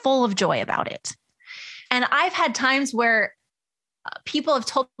he's full of joy about it. And I've had times where people have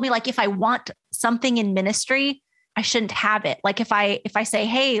told me, if I want something in ministry, I shouldn't have it. If I say,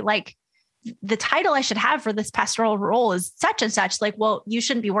 hey, the title I should have for this pastoral role is such and such, well, you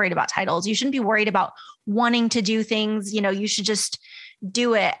shouldn't be worried about titles. You shouldn't be worried about wanting to do things. You should just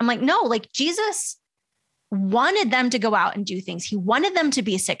do it. I'm no, Jesus wanted them to go out and do things. He wanted them to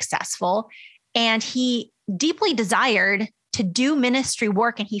be successful and he deeply desired to do ministry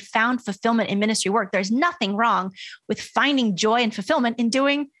work and he found fulfillment in ministry work. There's nothing wrong with finding joy and fulfillment in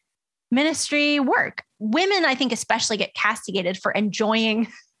doing ministry work. Women, I think, especially get castigated for enjoying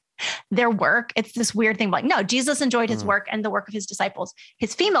their work. It's this weird thing, no, Jesus enjoyed his work and the work of his disciples.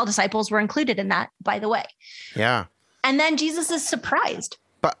 His female disciples were included in that, by the way. Yeah. And then Jesus is surprised.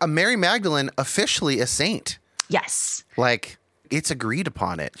 But Mary Magdalene, officially a saint. Yes. It's agreed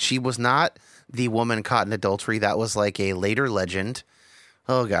upon it. She was not the woman caught in adultery. That was a later legend.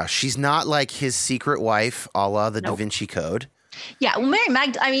 Oh gosh. She's not his secret wife, a la the Da Vinci Code. Yeah. Well, Mary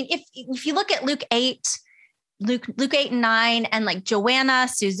Magdalene, if you look at Luke 8 and 9 and Joanna,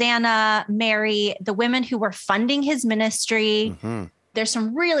 Susanna, Mary, the women who were funding his ministry. Mm-hmm. There's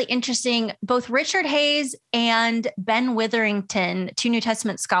some really interesting, both Richard Hayes and Ben Witherington, two New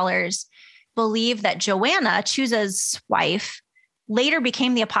Testament scholars, believe that Joanna, Chuza's wife, later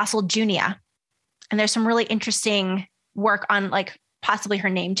became the apostle Junia. And there's some really interesting work on possibly her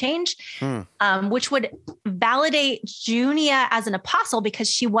name change, which would validate Junia as an apostle because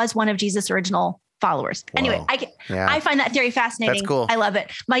she was one of Jesus' original followers. Whoa. Anyway, I find that theory fascinating. That's cool. I love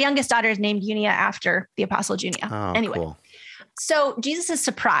it. My youngest daughter is named Junia after the apostle Junia. Oh, anyway. Cool. So Jesus is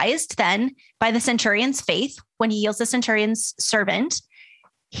surprised then by the centurion's faith when he heals the centurion's servant.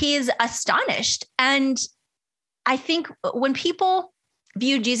 He is astonished. And I think when people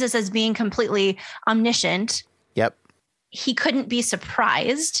view Jesus as being completely omniscient, yep, he couldn't be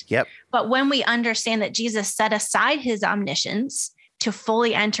surprised. Yep. But when we understand that Jesus set aside his omniscience to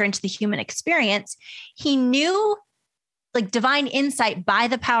fully enter into the human experience, he knew divine insight by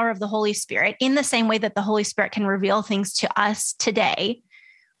the power of the Holy Spirit in the same way that the Holy Spirit can reveal things to us today.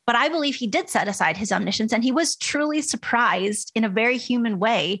 But I believe he did set aside his omniscience, and he was truly surprised in a very human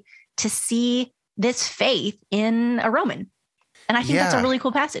way to see this faith in a Roman. And I think that's a really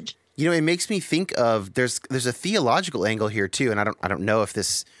cool passage. You know, it makes me think of there's a theological angle here too, and I don't know if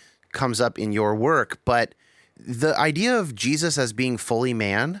this comes up in your work, but the idea of Jesus as being fully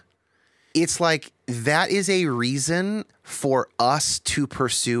man, it's like that is a reason for us to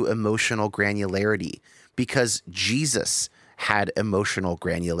pursue emotional granularity, because Jesus had emotional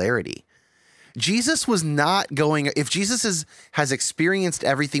granularity. Jesus was not going, if Jesus has experienced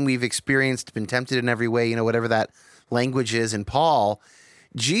everything we've experienced, been tempted in every way, you know, whatever that language is in Paul,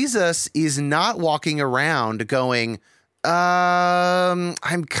 Jesus is not walking around going, I'm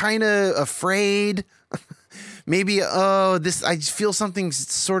kind of afraid. Maybe, I just feel something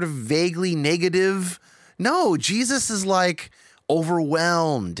sort of vaguely negative. No, Jesus is like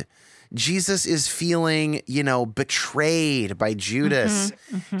overwhelmed. Jesus is feeling, betrayed by Judas.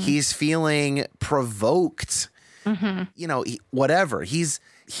 Mm-hmm, mm-hmm. He's feeling provoked, whatever.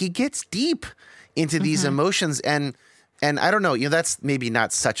 He gets deep into these emotions, and I don't know, that's maybe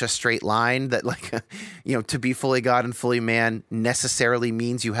not such a straight line that to be fully God and fully man necessarily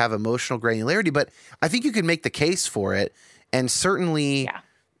means you have emotional granularity, but I think you could make the case for it. And certainly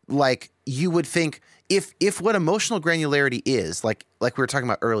you would think if what emotional granularity is, like we were talking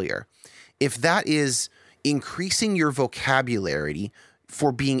about earlier, if that is increasing your vocabulary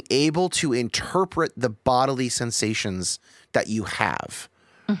for being able to interpret the bodily sensations that you have,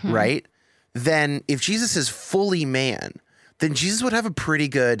 right? Then if Jesus is fully man, then Jesus would have a pretty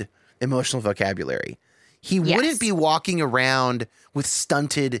good emotional vocabulary. He wouldn't be walking around with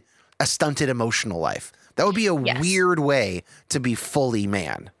a stunted emotional life. That would be a weird way to be fully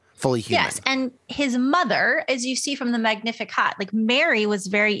man, fully human. Yes, and his mother, as you see from the Magnificat, Mary was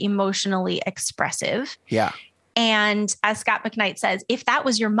very emotionally expressive. Yeah. And as Scott McKnight says, if that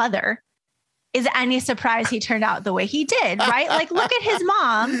was your mother, is it any surprise he turned out the way he did, right? Look at his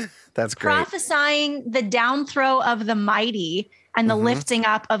mom. That's great. Prophesying the down throw of the mighty and the lifting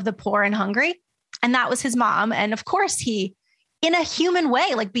up of the poor and hungry. And that was his mom. And of course he, in a human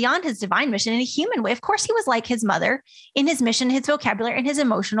way, beyond his divine mission, in a human way, of course he was like his mother in his mission, his vocabulary, and his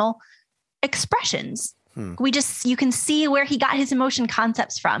emotional expressions. You can see where he got his emotion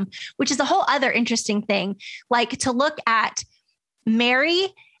concepts from, which is a whole other interesting thing. To look at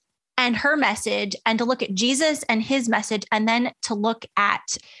Mary and her message, and to look at Jesus and his message, and then to look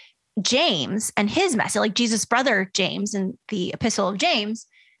at James and his message, Jesus' brother James in the Epistle of James,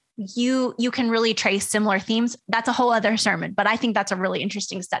 you can really trace similar themes. That's a whole other sermon, but I think that's a really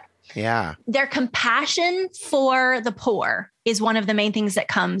interesting study. Yeah. Their compassion for the poor is one of the main things that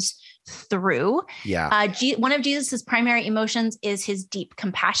comes through. Yeah. One of Jesus's primary emotions is his deep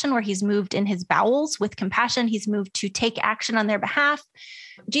compassion, where he's moved in his bowels with compassion. He's moved to take action on their behalf.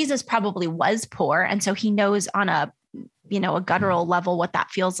 Jesus probably was poor, and so he knows on a guttural level what that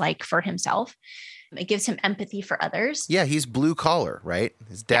feels like for himself. It gives him empathy for others. Yeah, he's blue collar, right?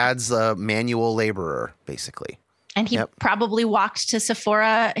 His dad's a manual laborer, basically. And he probably walked to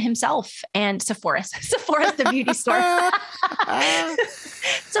Sephora himself, and Sephora's the beauty store.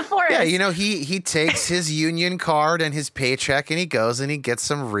 Sephora. Yeah, he takes his union card and his paycheck, and he goes and he gets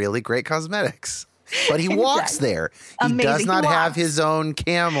some really great cosmetics. But he walks there. He does not have his own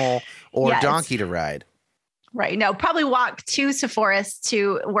camel or donkey to ride. Right. No, probably walk to Sephora's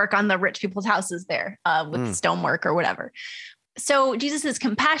to work on the rich people's houses there with stonework or whatever. So Jesus is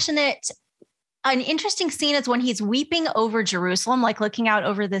compassionate. An interesting scene is when he's weeping over Jerusalem, looking out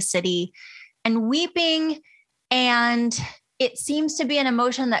over the city and weeping. And it seems to be an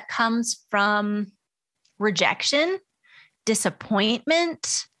emotion that comes from rejection,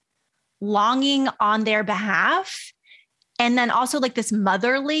 disappointment, longing on their behalf. And then also this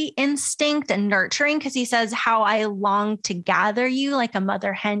motherly instinct and nurturing, because he says, how I long to gather you like a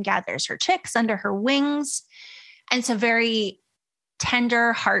mother hen gathers her chicks under her wings. And it's a very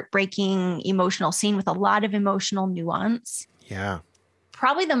tender, heartbreaking, emotional scene with a lot of emotional nuance. Yeah.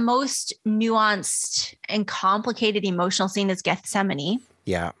 Probably the most nuanced and complicated emotional scene is Gethsemane.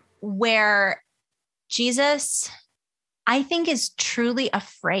 Yeah. Where Jesus, I think, is truly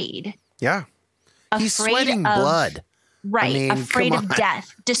afraid. Yeah. He's sweating blood. Right. Afraid of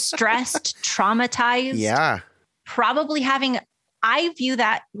death, distressed, traumatized. Yeah. Probably I view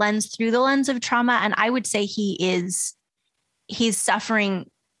that lens through the lens of trauma. And I would say he's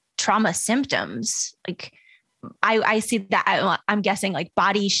suffering trauma symptoms. I see that. I'm guessing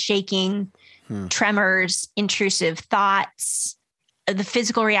body shaking, tremors, intrusive thoughts, the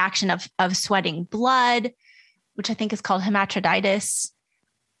physical reaction of sweating blood, which I think is called hematoditis.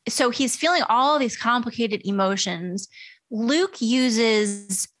 So he's feeling all these complicated emotions. Luke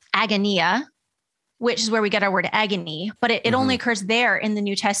uses agonia, which is where we get our word agony, but it only occurs there in the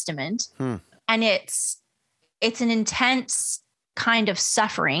New Testament. And it's an intense kind of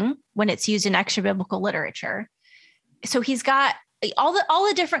suffering when it's used in extra biblical literature. So he's got all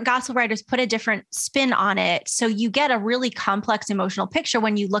the different gospel writers put a different spin on it. So you get a really complex emotional picture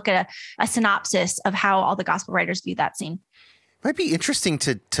when you look at a synopsis of how all the gospel writers view that scene. Might be interesting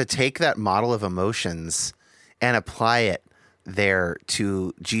to take that model of emotions and apply it there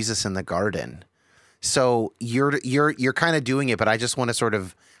to Jesus in the garden. So you're kind of doing it, but I just want to sort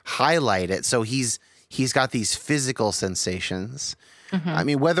of highlight it. So he's got these physical sensations. I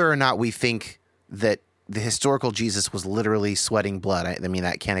mean, whether or not we think that the historical Jesus was literally sweating blood, I mean,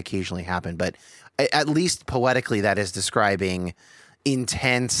 that can occasionally happen, but at least poetically, that is describing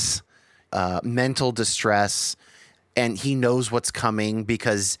intense mental distress, and he knows what's coming,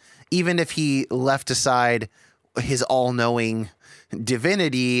 because even if he left aside his all-knowing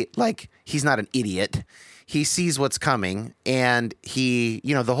divinity, like, he's not an idiot. He sees what's coming, and he,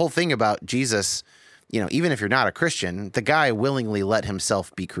 the whole thing about Jesus, even if you're not a Christian, the guy willingly let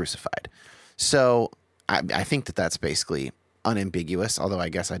himself be crucified. So I think that that's basically unambiguous, although I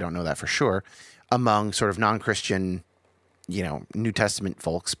guess I don't know that for sure, among sort of non-Christian, New Testament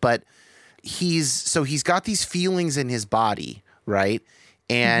folks. But he's got these feelings in his body, right?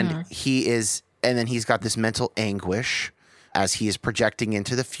 And and then he's got this mental anguish as he is projecting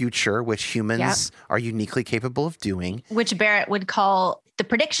into the future, which humans are uniquely capable of doing. Which Barrett would call the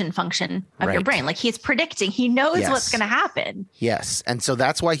prediction function of your brain. Like, he's predicting, he knows what's going to happen. Yes. And so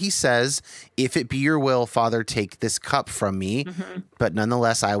that's why he says, if it be your will, Father, take this cup from me, but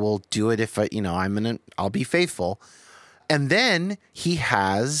nonetheless, I will do it if I'll be faithful. And then he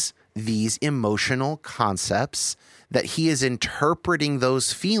has these emotional concepts that he is interpreting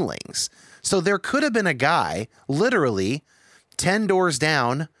those feelings. So there could have been a guy literally 10 doors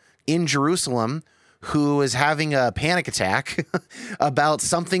down in Jerusalem who is having a panic attack about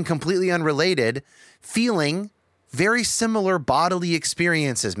something completely unrelated, feeling very similar bodily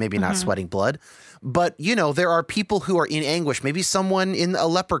experiences, maybe not sweating blood, but, there are people who are in anguish. Maybe someone in a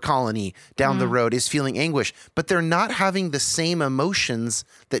leper colony down the road is feeling anguish, but they're not having the same emotions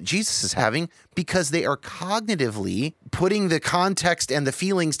that Jesus is having, because they are cognitively putting the context and the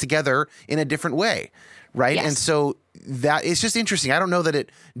feelings together in a different way, right? Yes. And so that is just interesting. I don't know that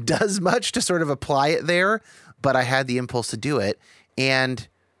it does much to sort of apply it there, but I had the impulse to do it. And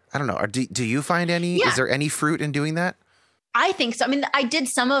I don't know, do you find any, is there any fruit in doing that? I think so. I mean, I did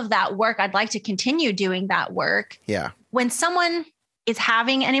some of that work. I'd like to continue doing that work. Yeah. When someone is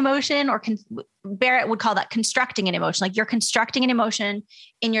having an emotion, or Barrett would call that constructing an emotion, like you're constructing an emotion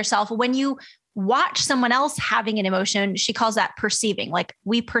in yourself. When you watch someone else having an emotion, she calls that perceiving. Like,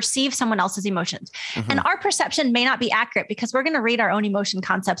 we perceive someone else's emotions, and our perception may not be accurate because we're going to read our own emotion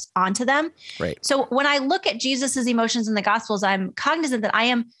concepts onto them. Right. So when I look at Jesus's emotions in the Gospels, I'm cognizant that I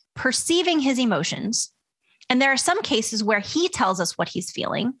am perceiving his emotions. And there are some cases where he tells us what he's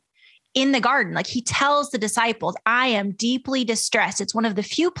feeling in the garden. Like, he tells the disciples, I am deeply distressed. It's one of the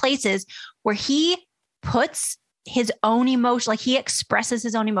few places where he puts his own emotion, like he expresses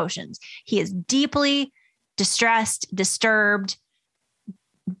his own emotions. He is deeply distressed, disturbed,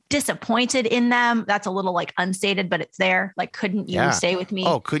 disappointed in them. That's a little like unstated, but it's there. Like, couldn't you stay with me?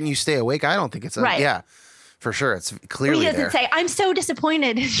 Oh, couldn't you stay awake? I don't think it's right. Yeah. For sure. It's clearly there. He doesn't say, I'm so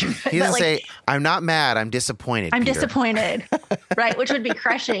disappointed. He doesn't say, I'm not mad. I'm disappointed. I'm Peter. Disappointed. Right. Which would be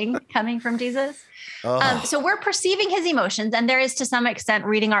crushing coming from Jesus. So we're perceiving his emotions, and there is, to some extent,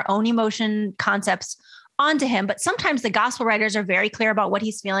 reading our own emotion concepts onto him. But sometimes the gospel writers are very clear about what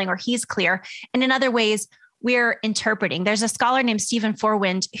he's feeling, or he's clear. And in other ways, we're interpreting. There's a scholar named Stephen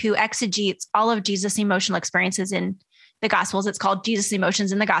Forwind who exegetes all of Jesus' emotional experiences in the Gospels. It's called Jesus'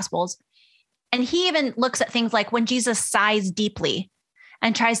 Emotions in the Gospels. And he even looks at things like when Jesus sighs deeply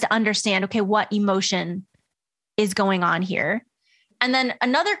and tries to understand, okay, what emotion is going on here. And then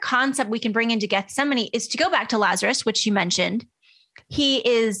another concept we can bring into Gethsemane is to go back to Lazarus, which you mentioned. He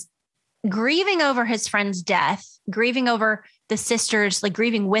is grieving over his friend's death, grieving over the sisters, like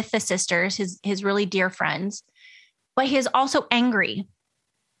grieving with the sisters, his really dear friends, but he is also angry.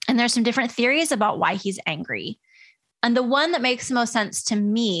 And there's some different theories about why he's angry. And the one that makes the most sense to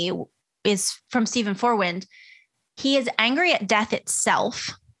me is from Stephen Forwind. He is angry at death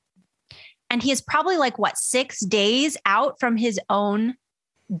itself. And he is probably 6 days out from his own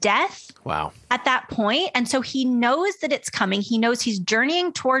death. Wow. At that point. And so he knows that it's coming. He knows he's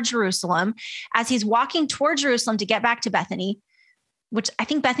journeying toward Jerusalem. As he's walking toward Jerusalem to get back to Bethany, which I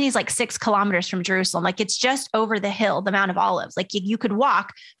think Bethany is 6 kilometers from Jerusalem. It's just over the hill, the Mount of Olives. You could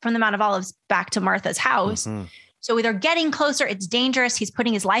walk from the Mount of Olives back to Martha's house. So they're getting closer. It's dangerous. He's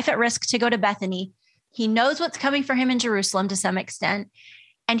putting his life at risk to go to Bethany. He knows what's coming for him in Jerusalem to some extent.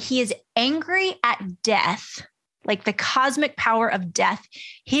 And he is angry at death, like the cosmic power of death,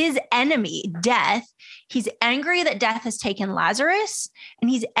 his enemy, death. He's angry that death has taken Lazarus, and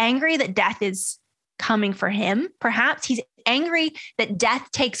he's angry that death is coming for him. Perhaps he's angry that death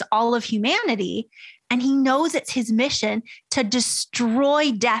takes all of humanity, and he knows it's his mission to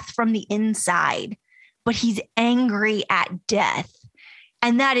destroy death from the inside, but he's angry at death.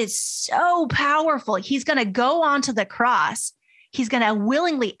 And that is so powerful. He's going to go onto the cross. He's going to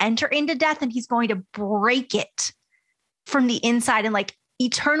willingly enter into death, and he's going to break it from the inside and like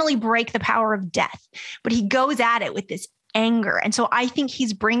eternally break the power of death. But he goes at it with this anger. And so I think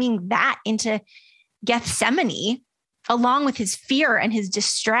he's bringing that into Gethsemane along with his fear and his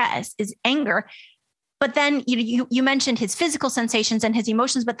distress, is anger. But then you mentioned his physical sensations and his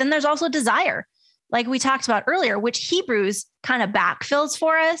emotions, but then there's also desire, like we talked about earlier, which Hebrews kind of backfills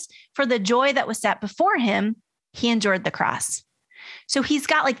for us. For the joy that was set before him, he endured the cross. So he's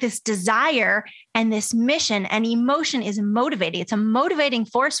got like this desire and this mission, and emotion is motivating. It's a motivating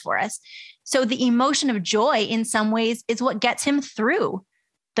force for us. So the emotion of joy in some ways is what gets him through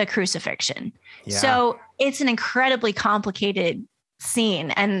the crucifixion. Yeah. So it's an incredibly complicated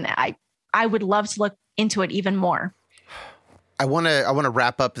scene, and I would love to look into it even more. I want to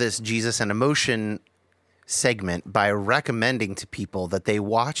wrap up this Jesus and emotion segment by recommending to people that they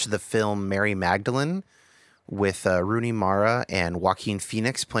watch the film Mary Magdalene with Rooney Mara and Joaquin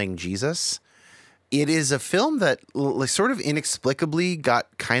Phoenix playing Jesus. It is a film that sort of inexplicably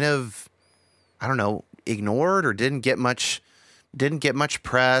got kind of, I don't know, ignored or didn't get much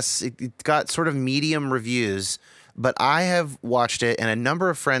press. It got sort of medium reviews, but I have watched it, and a number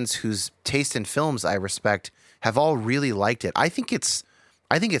of friends whose taste in films I respect have all really liked it. I think it's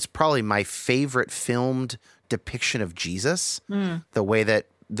probably my favorite filmed depiction of Jesus. The way that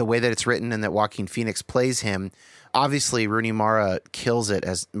it's written and that Joaquin Phoenix plays him. Obviously, Rooney Mara kills it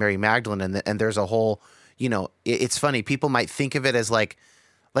as Mary Magdalene, and there's a whole, it's funny. People might think of it as like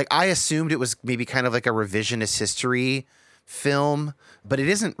I assumed it was maybe kind of like a revisionist history film, but it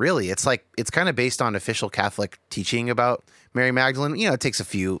isn't really. It's kind of based on official Catholic teaching about Mary Magdalene. It takes a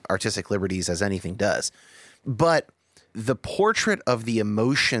few artistic liberties, as anything does. But the portrait of the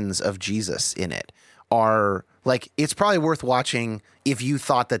emotions of Jesus in it are like, it's probably worth watching if you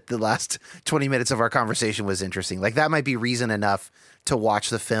thought that the last 20 minutes of our conversation was interesting. Like, that might be reason enough to watch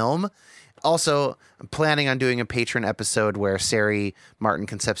the film. Also, I'm planning on doing a Patreon episode where Sari Martin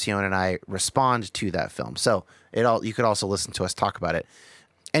Concepcion and I respond to that film. So you could also listen to us talk about it.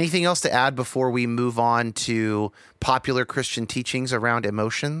 Anything else to add before we move on to popular Christian teachings around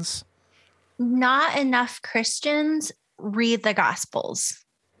emotions? Not enough Christians read the Gospels.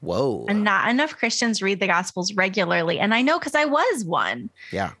 Whoa. And not enough Christians read the Gospels regularly. And I know because I was one.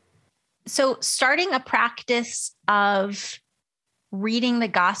 Yeah. So starting a practice of reading the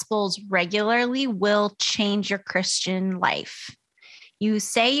Gospels regularly will change your Christian life. You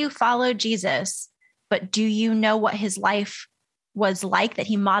say you follow Jesus, but do you know what his life was like that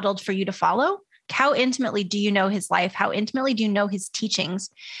he modeled for you to follow? How intimately do you know his life? How intimately do you know his teachings?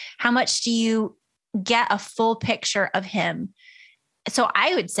 How much do you get a full picture of him? So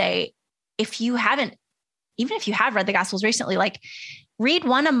I would say, even if you have read the Gospels recently, like read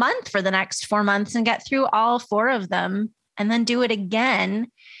one a month for the next 4 months and get through all 4 of them, and then do it again.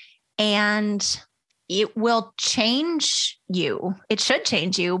 And it will change you. It should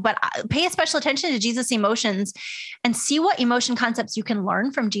change you, but pay special attention to Jesus' emotions and see what emotion concepts you can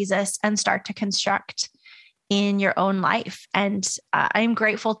learn from Jesus and start to construct in your own life. And I'm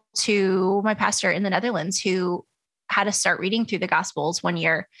grateful to my pastor in the Netherlands who had us start reading through the Gospels one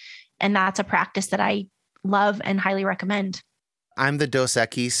year. And that's a practice that I love and highly recommend. I'm the Dos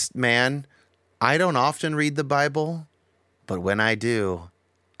Equis man. I don't often read the Bible, but when I do,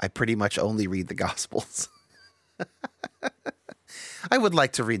 I pretty much only read the Gospels. I would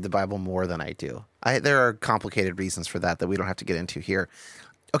like to read the Bible more than I do. There are complicated reasons for that we don't have to get into here.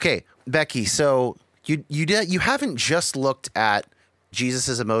 Okay, Becky, so you haven't just looked at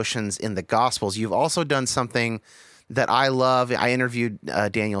Jesus' emotions in the Gospels. You've also done something that I love. I interviewed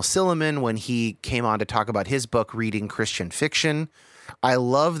Daniel Silliman when he came on to talk about his book, Reading Christian Fiction. I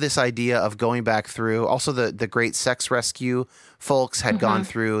love this idea of going back through. Also, the great Sex Rescue folks had gone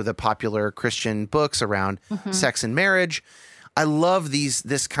through the popular Christian books around sex and marriage. I love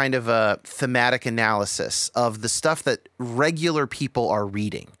this kind of a thematic analysis of the stuff that regular people are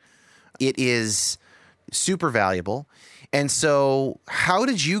reading. It is super valuable. And so how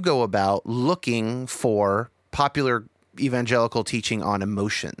did you go about looking for popular evangelical teaching on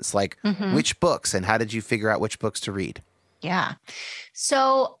emotions? Like which books, and how did you figure out which books to read? Yeah.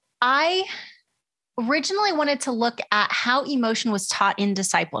 So I originally wanted to look at how emotion was taught in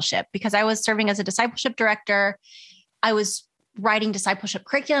discipleship because I was serving as a discipleship director. I was writing discipleship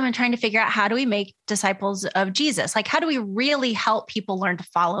curriculum and trying to figure out how do we make disciples of Jesus? Like, how do we really help people learn to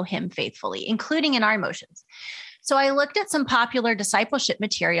follow him faithfully, including in our emotions? So I looked at some popular discipleship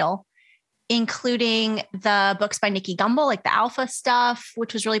material, including the books by Nikki Gumbel, like the Alpha stuff,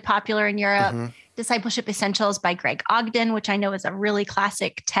 which was really popular in Europe, Discipleship Essentials by Greg Ogden, which I know is a really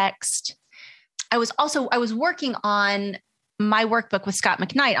classic text. I was working on my workbook with Scott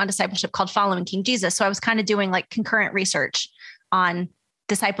McKnight on discipleship called Following King Jesus. So I was kind of doing like concurrent research on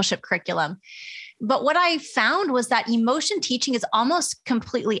discipleship curriculum. But what I found was that emotion teaching is almost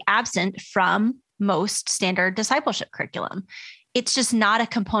completely absent from most standard discipleship curriculum. It's just not a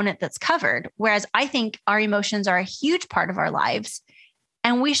component that's covered. Whereas I think our emotions are a huge part of our lives,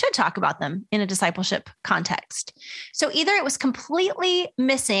 and we should talk about them in a discipleship context. So either it was completely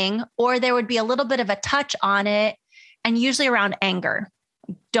missing, or there would be a little bit of a touch on it, and usually around anger.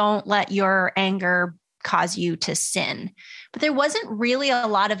 Don't let your anger cause you to sin. But there wasn't really a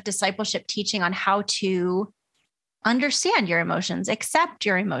lot of discipleship teaching on how to understand your emotions, accept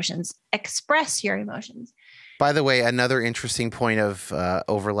your emotions, express your emotions. By the way, another interesting point of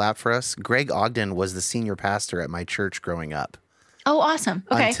overlap for us, Greg Ogden was the senior pastor at my church growing up. Oh, awesome.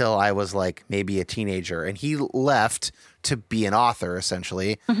 Okay. Until I was like maybe a teenager, and he left to be an author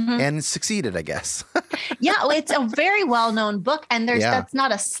essentially and succeeded, I guess. Yeah. Well, it's a very well-known book, and that's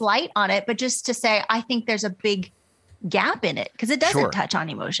not a slight on it, but just to say, I think there's a big gap in it because it doesn't touch on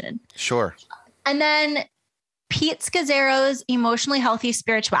emotion. Sure. And then Pete Scazzero's Emotionally Healthy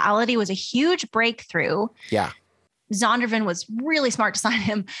Spirituality was a huge breakthrough. Yeah. Zondervan was really smart to sign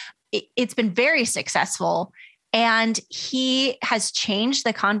him. It's been very successful. And he has changed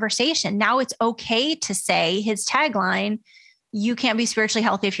the conversation. Now it's okay to say his tagline, you can't be spiritually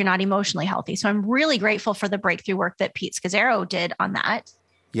healthy if you're not emotionally healthy. So I'm really grateful for the breakthrough work that Pete Scazzero did on that.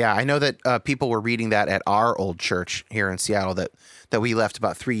 Yeah, I know that people were reading that at our old church here in Seattle that we left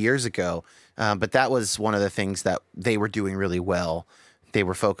about 3 years ago. But that was one of the things that they were doing really well. They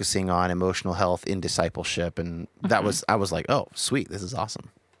were focusing on emotional health in discipleship. And that I was like, oh, sweet. This is awesome.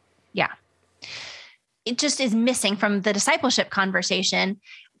 Yeah. It just is missing from the discipleship conversation.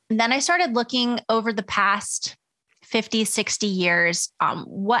 And then I started looking over the past 50, 60 years,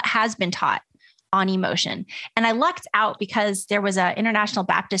 what has been taught on emotion. And I lucked out because there was an International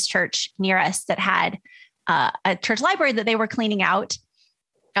Baptist church near us that had a church library that they were cleaning out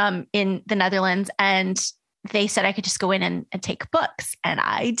in the Netherlands. And they said I could just go in and take books. And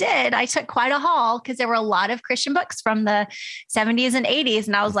I did. I took quite a haul because there were a lot of Christian books from the 70s and 80s.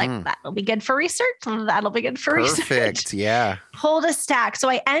 And I was like, that'll be good for research. That'll be good for research. Perfect. Yeah. Pulled a stack. So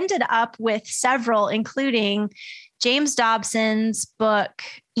I ended up with several, including James Dobson's book,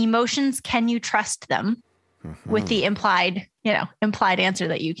 Emotions, Can You Trust Them? With the implied answer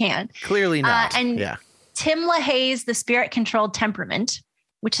that you can. Clearly not. And Tim LaHaye's The Spirit-Controlled Temperament,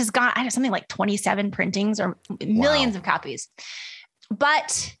 which has got, something like 27 printings or millions of copies.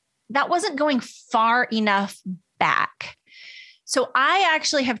 But that wasn't going far enough back. So I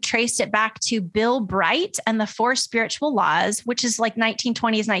actually have traced it back to Bill Bright and the Four Spiritual Laws, which is like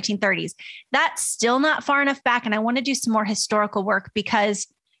 1920s, 1930s. That's still not far enough back. And I want to do some more historical work because,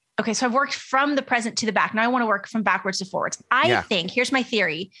 so I've worked from the present to the back. Now I want to work from backwards to forwards. I think, here's my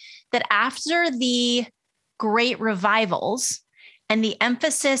theory, that after the great revivals, and the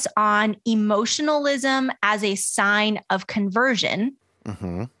emphasis on emotionalism as a sign of conversion,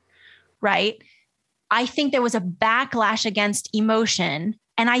 right? I think there was a backlash against emotion.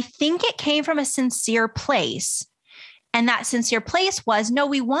 And I think it came from a sincere place. And that sincere place was, no,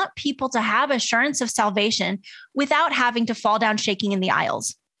 we want people to have assurance of salvation without having to fall down shaking in the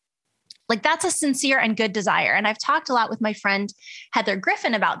aisles. Like, that's a sincere and good desire. And I've talked a lot with my friend, Heather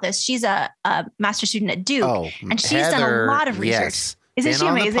Griffin, about this. She's a master's student at Duke, and she's done a lot of research. Yes. Isn't she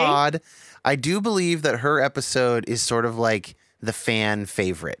amazing? On the pod. I do believe that her episode is sort of like the fan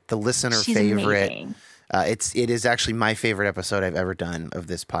favorite, the listener favorite. It is actually my favorite episode I've ever done of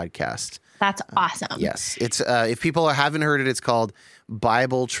this podcast. That's awesome. Yes. It's if people haven't heard it, it's called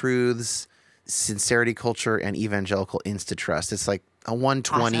Bible Truths, Sincerity Culture, and Evangelical Insta-Trust. It's like a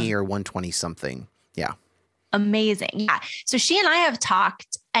 120 or 120 something. Yeah. Amazing. Yeah. So she and I have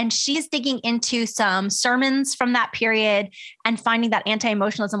talked, and she's digging into some sermons from that period and finding that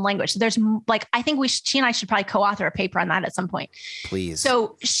anti-emotionalism language. So there's I think she and I should probably co-author a paper on that at some point. Please.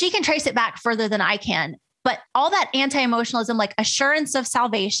 So she can trace it back further than I can. But all that anti-emotionalism, like assurance of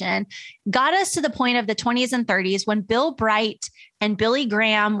salvation, got us to the point of the 20s and 30s when Bill Bright and Billy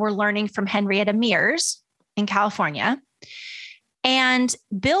Graham were learning from Henrietta Mears in California. And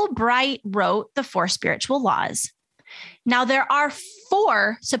Bill Bright wrote the 4 Spiritual Laws. Now, there are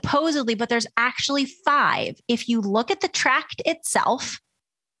 4 supposedly, but there's actually 5. If you look at the tract itself,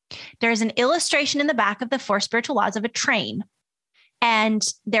 there's an illustration in the back of the 4 Spiritual Laws of a train. And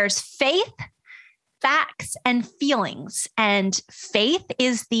there's faith, facts, and feelings. And faith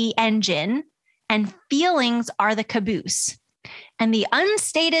is the engine and feelings are the caboose. And the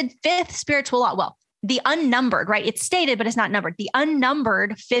unstated 5th spiritual law, well, the unnumbered, right? It's stated, but it's not numbered. The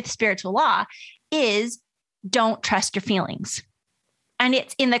unnumbered 5th spiritual law is don't trust your feelings. And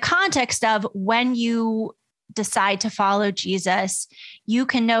it's in the context of when you decide to follow Jesus, you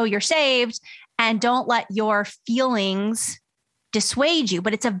can know you're saved and don't let your feelings dissuade you.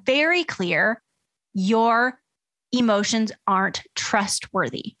 But it's a very clear, your emotions aren't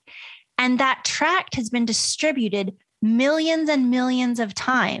trustworthy. And that tract has been distributed millions and millions of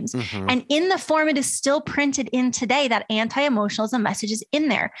times. Mm-hmm. And in the form it is still printed in today, that anti-emotionalism message is in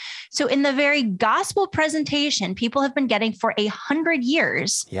there. So in the very gospel presentation people have been getting for 100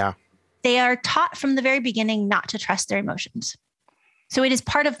 years, they are taught from the very beginning not to trust their emotions. So it is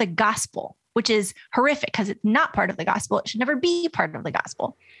part of the gospel, which is horrific because it's not part of the gospel. It should never be part of the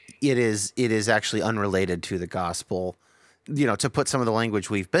gospel. It is actually unrelated to the gospel. You know, to put some of the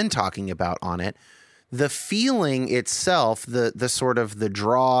language we've been talking about on it, the feeling itself, the sort of the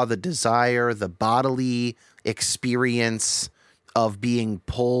draw, the desire, the bodily experience of being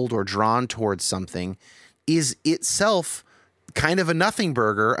pulled or drawn towards something is itself kind of a nothing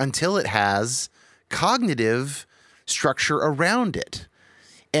burger until it has cognitive structure around it.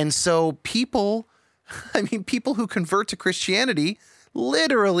 And so people who convert to Christianity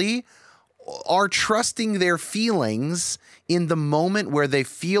literally are trusting their feelings in the moment where they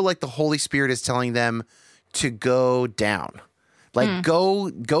feel like the Holy Spirit is telling them to go down. Like go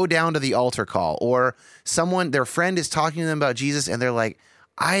down to the altar call, or their friend is talking to them about Jesus and they're like,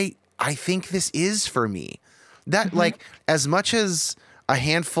 I think this is for me. That like, as much as a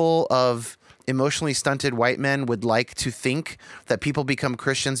handful of emotionally stunted white men would like to think that people become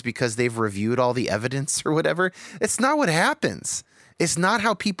Christians because they've reviewed all the evidence or whatever, it's not what happens. It's not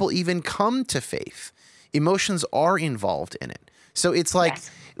how people even come to faith. Emotions are involved in it. So it's like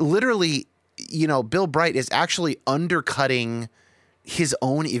literally, you know, Bill Bright is actually undercutting his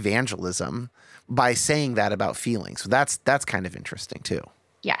own evangelism by saying that about feelings. So that's kind of interesting too.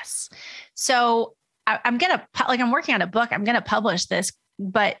 Yes. So I'm working on a book. I'm going to publish this,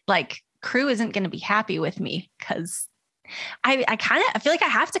 but like Cru isn't going to be happy with me because I feel like I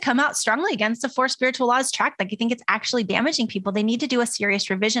have to come out strongly against the 4 Spiritual Laws tract. Like I think it's actually damaging people. They need to do a serious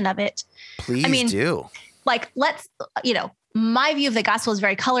revision of it. Please do. Like, my view of the gospel is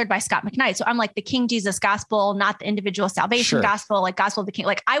very colored by Scott McKnight. So I'm like the King Jesus gospel, not the individual salvation gospel, like gospel of the King.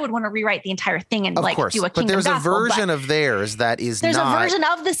 Like I would want to rewrite the entire thing and do a kingdom gospel. But there's a version of theirs that is there's a version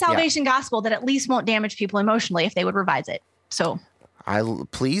of the salvation gospel that at least won't damage people emotionally if they would revise it. So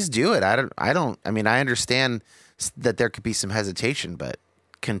please do it. I understand that there could be some hesitation, but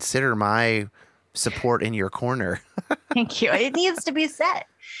consider my support in your corner. Thank you. It needs to be said.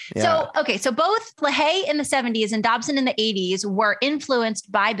 Yeah. So both LaHaye in the 70s and Dobson in the 80s were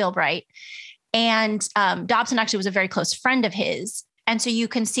influenced by Bill Bright. And Dobson actually was a very close friend of his. And so you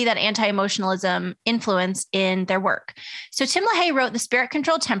can see that anti-emotionalism influence in their work. So Tim LaHaye wrote The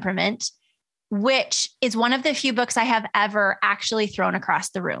Spirit-Controlled Temperament, which is one of the few books I have ever actually thrown across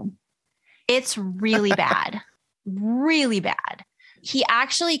the room. It's really bad. Really bad. He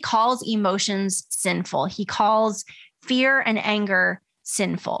actually calls emotions sinful. He calls fear and anger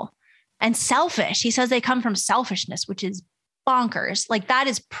sinful and selfish. He says they come from selfishness, which is bonkers. Like that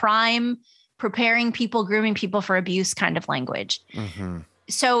is prime preparing people, grooming people for abuse kind of language. Mm-hmm.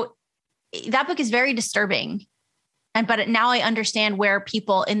 So that book is very disturbing. But now I understand where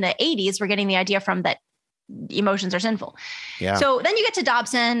people in the 80s were getting the idea from that emotions are sinful. Yeah. So then you get to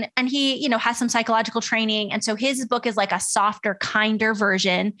Dobson and he, has some psychological training. And so his book is like a softer, kinder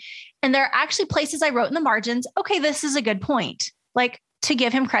version. And there are actually places I wrote in the margins, okay, this is a good point. Like to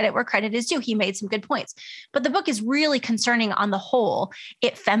give him credit where credit is due. He made some good points, but the book is really concerning on the whole.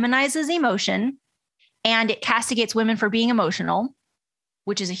 It feminizes emotion and it castigates women for being emotional,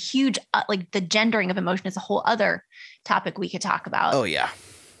 which is a huge, the gendering of emotion is a whole other topic we could talk about. Oh yeah.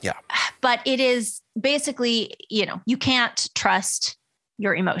 Yeah. But it is basically, you can't trust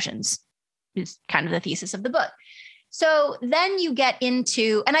your emotions is kind of the thesis of the book. So then you get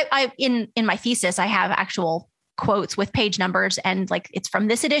into, and I in my thesis, I have actual quotes with page numbers and like, it's from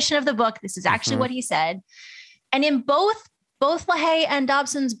this edition of the book. This is actually what he said. And in both LaHaye and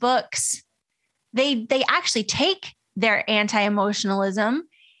Dobson's books, they actually take their anti-emotionalism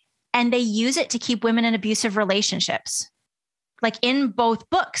and they use it to keep women in abusive relationships. Like in both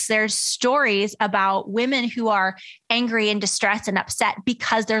books, there's stories about women who are angry and distressed and upset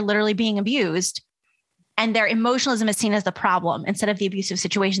because they're literally being abused. And their emotionalism is seen as the problem instead of the abusive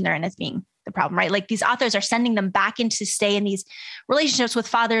situation they're in as being the problem, right? Like these authors are sending them back in to stay in these relationships with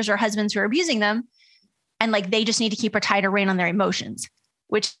fathers or husbands who are abusing them. And like, they just need to keep a tighter rein on their emotions,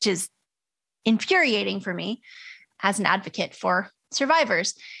 which is infuriating for me as an advocate for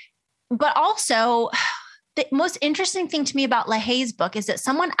survivors. But also, the most interesting thing to me about LaHaye's book is that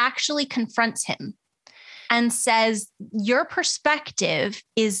someone actually confronts him and says, your perspective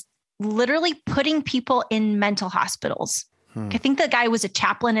is literally putting people in mental hospitals. I think the guy was a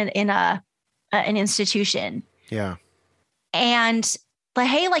chaplain in an institution. Yeah. And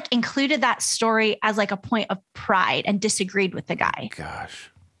LaHaye like included that story as like a point of pride and disagreed with the guy.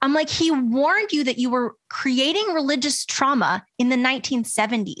 Gosh. I'm like, he warned you that you were creating religious trauma in the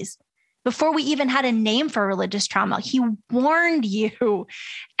 1970s before we even had a name for religious trauma. He warned you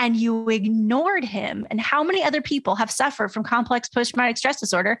and you ignored him. And how many other people have suffered from complex post-traumatic stress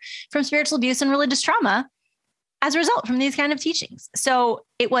disorder from spiritual abuse and religious trauma as a result from these kind of teachings? So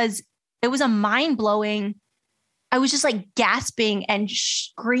it was a mind-blowing. I was just like gasping and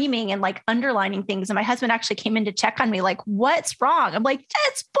screaming and like underlining things. And my husband actually came in to check on me, like, what's wrong? I'm like,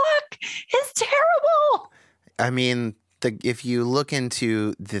 this book is terrible. I mean, if you look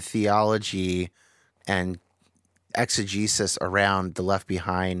into the theology and exegesis around the Left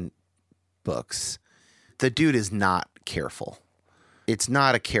Behind books, the dude is not careful. It's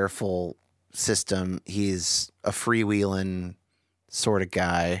not a careful system. He's a freewheeling sort of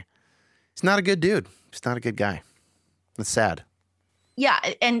guy. He's not a good dude. He's not a good guy. It's sad. Yeah.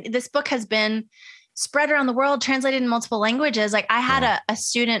 And this book has been spread around the world, translated in multiple languages. Like I had a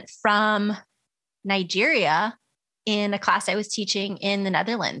student from Nigeria in a class I was teaching in the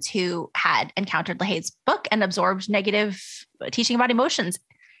Netherlands who had encountered LaHaye's book and absorbed negative teaching about emotions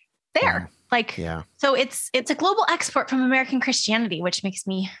there. So it's a global export from American Christianity, which makes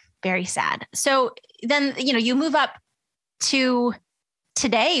me very sad. So then, you move up to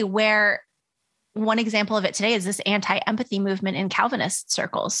today, where one example of it today is this anti-empathy movement in Calvinist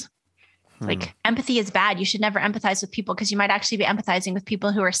circles. Like empathy is bad. You should never empathize with people because you might actually be empathizing with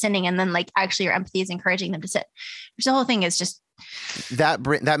people who are sinning. And then like actually your empathy is encouraging them to sin, which the whole thing is just.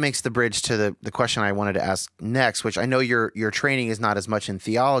 That makes the bridge to the question I wanted to ask next, which I know your training is not as much in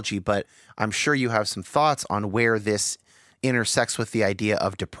theology, but I'm sure you have some thoughts on where this intersects with the idea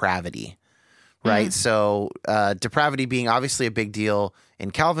of depravity, right? So depravity being obviously a big deal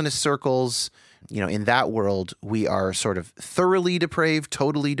in Calvinist circles. In that world, we are sort of thoroughly depraved,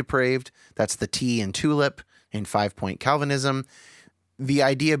 totally depraved. That's the T in TULIP in 5-point Calvinism. The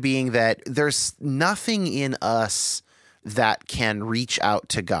idea being that there's nothing in us that can reach out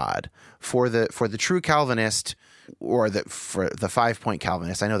to God. For the true Calvinist or for the 5-point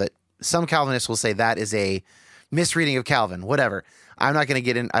Calvinist, I know that some Calvinists will say that is a misreading of Calvin, whatever. I'm not going to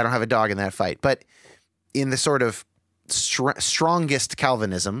get in. I don't have a dog in that fight. But in the sort of strongest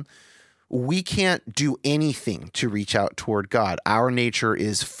Calvinism, we can't do anything to reach out toward God. Our nature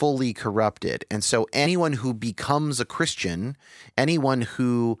is fully corrupted. And so anyone who becomes a Christian, anyone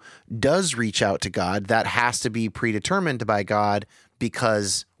who does reach out to God, that has to be predetermined by God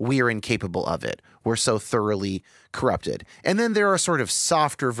because we are incapable of it. We're so thoroughly corrupted. And then there are sort of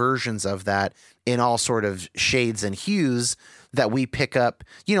softer versions of that in all sort of shades and hues that we pick up.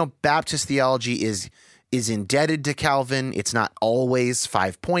 Baptist theology is indebted to Calvin. It's not always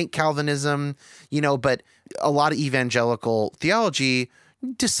 5-point Calvinism, but a lot of evangelical theology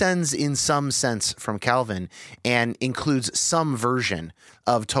descends in some sense from Calvin and includes some version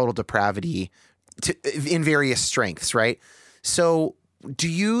of total depravity in various strengths, right? So do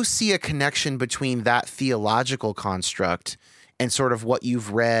you see a connection between that theological construct and sort of what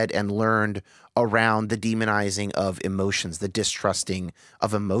you've read and learned around the demonizing of emotions, the distrusting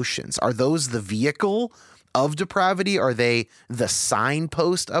of emotions? Are those the vehicle of depravity? Are they the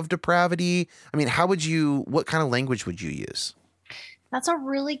signpost of depravity? I mean, what kind of language would you use? That's a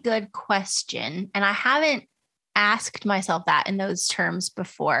really good question. And I haven't asked myself that in those terms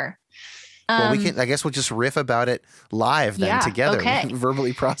before. Well, I guess we'll just riff about it live then together. Okay.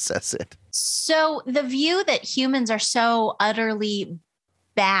 Verbally process it. So the view that humans are so utterly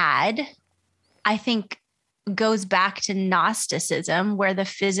bad, I think, goes back to Gnosticism, where the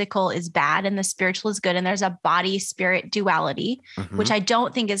physical is bad and the spiritual is good. And there's a body-spirit duality, which I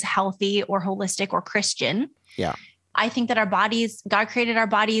don't think is healthy or holistic or Christian. Yeah. I think that God created our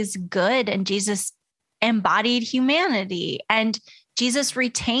bodies good, and Jesus embodied humanity, and Jesus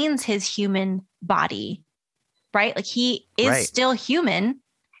retains his human body, right? Like he is still human.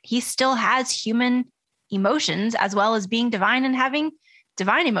 He still has human emotions as well as being divine and having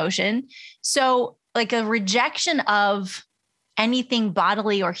divine emotion. So like a rejection of anything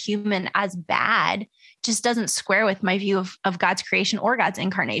bodily or human as bad just doesn't square with my view of God's creation or God's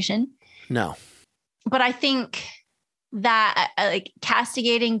incarnation. No. But I think that like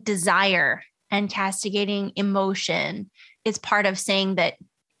castigating desire and castigating emotion is part of saying that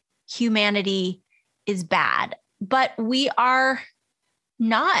humanity is bad, but we are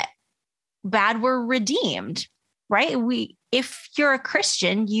not bad. We're redeemed, right? If you're a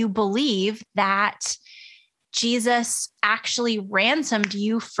Christian, you believe that Jesus actually ransomed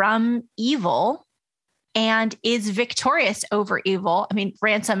you from evil and is victorious over evil. I mean,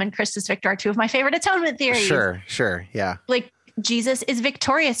 ransom and Christus Victor are two of my favorite atonement theories. Sure. Yeah. Like Jesus is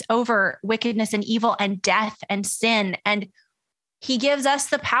victorious over wickedness and evil and death and sin. And he gives us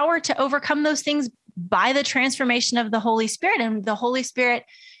the power to overcome those things by the transformation of the Holy Spirit. And the Holy Spirit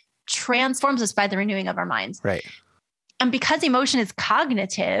transforms us by the renewing of our minds. Right. And because emotion is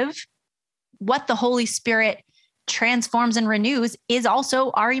cognitive, what the Holy Spirit transforms and renews is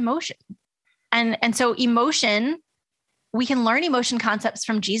also our emotion. And so emotion, we can learn emotion concepts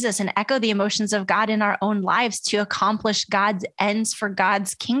from Jesus and echo the emotions of God in our own lives to accomplish God's ends for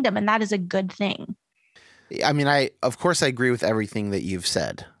God's kingdom. And that is a good thing. I mean, of course I agree with everything that you've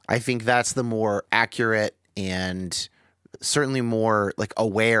said. I think that's the more accurate and certainly more like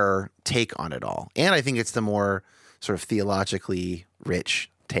aware take on it all. And I think it's the more sort of theologically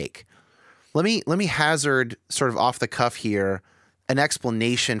rich take. Let me hazard sort of off the cuff here an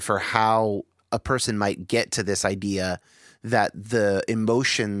explanation for how a person might get to this idea that the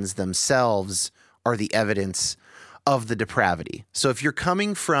emotions themselves are the evidence of the depravity. So if you're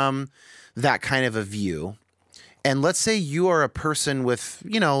coming from that kind of a view, and let's say you are a person with,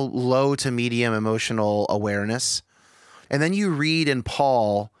 low to medium emotional awareness, and then you read in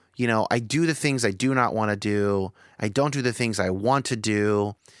Paul, I do the things I do not want to do. I don't do the things I want to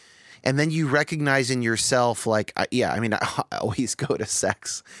do. And then you recognize in yourself, like, I always go to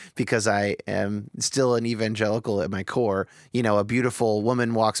sex because I am still an evangelical at my core. A beautiful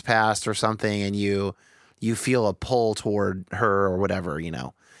woman walks past or something and you feel a pull toward her or whatever,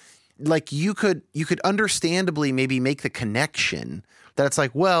 Like you could understandably maybe make the connection that it's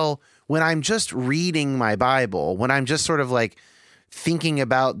like, well, when I'm just reading my Bible, when I'm just sort of like thinking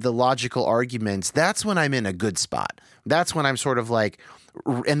about the logical arguments, that's when I'm in a good spot. That's when I'm sort of like,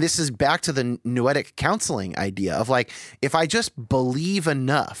 and this is back to the noetic counseling idea of like, if I just believe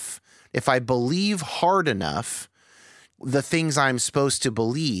enough, if I believe hard enough, the things I'm supposed to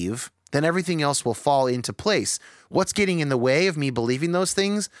believe, then everything else will fall into place. What's getting in the way of me believing those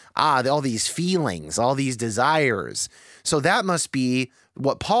things? All these feelings, all these desires. So that must be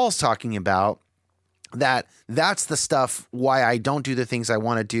what Paul's talking about. That's the stuff why I don't do the things I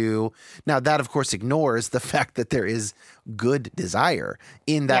want to do. Now, that, of course, ignores the fact that there is good desire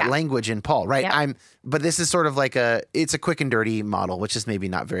in that language in Paul, right? Yeah. But this is sort of like it's a quick and dirty model, which is maybe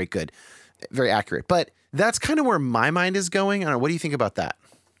not very good, very accurate. But that's kind of where my mind is going. I don't know. What do you think about that?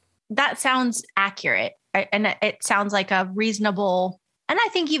 That sounds accurate. And it sounds like a reasonable, and I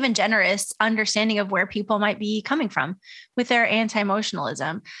think even generous understanding of where people might be coming from with their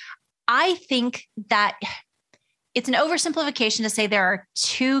anti-emotionalism. I think that it's an oversimplification to say there are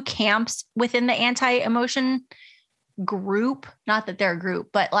two camps within the anti-emotion group. Not that they're a group,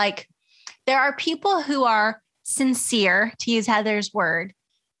 but like there are people who are sincere, to use Heather's word,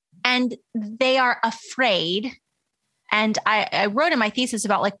 and they are afraid. And I wrote in my thesis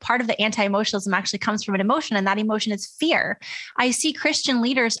about like part of the anti-emotionalism actually comes from an emotion, and that emotion is fear. I see Christian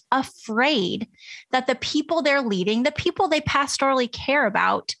leaders afraid that the people they're leading, the people they pastorally care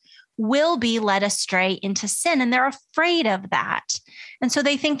about, will be led astray into sin. And they're afraid of that. And so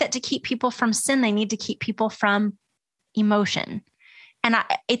they think that to keep people from sin, they need to keep people from emotion. And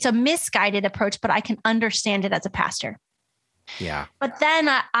it's a misguided approach, but I can understand it as a pastor. Yeah. But then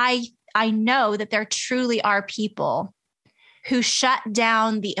I know that there truly are people who shut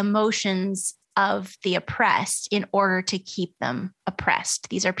down the emotions of the oppressed in order to keep them oppressed.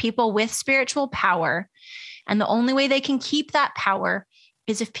 These are people with spiritual power. And the only way they can keep that power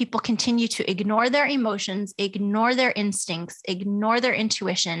is if people continue to ignore their emotions, ignore their instincts, ignore their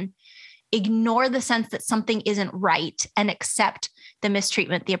intuition, ignore the sense that something isn't right, and accept the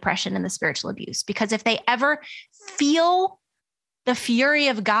mistreatment, the oppression, and the spiritual abuse. Because if they ever feel the fury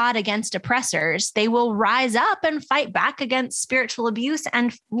of God against oppressors, they will rise up and fight back against spiritual abuse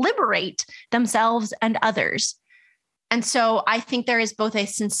and liberate themselves and others. And so I think there is both a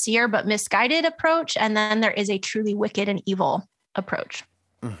sincere but misguided approach, and then there is a truly wicked and evil approach.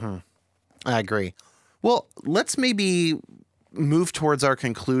 Mm-hmm. I agree. Well, let's maybe move towards our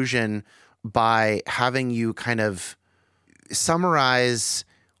conclusion by having you kind of summarize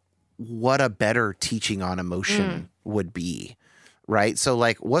what a better teaching on emotion would be, right? So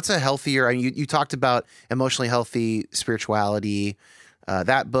like, what's a healthier, I mean, you talked about emotionally healthy spirituality,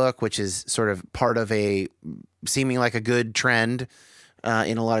 that book, which is sort of part of a seeming like a good trend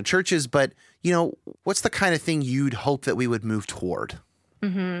in a lot of churches, but what's the kind of thing you'd hope that we would move toward?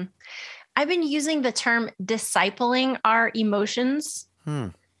 Mm-hmm. I've been using the term discipling our emotions,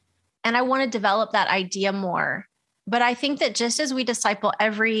 and I want to develop that idea more. But I think that just as we disciple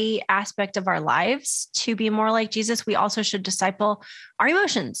every aspect of our lives to be more like Jesus, we also should disciple our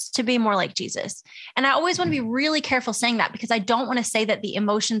emotions to be more like Jesus. And I always want to be really careful saying that, because I don't want to say that the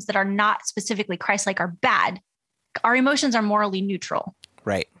emotions that are not specifically Christ-like are bad. Our emotions are morally neutral.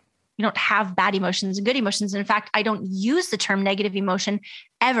 Right. You don't have bad emotions and good emotions. In fact, I don't use the term negative emotion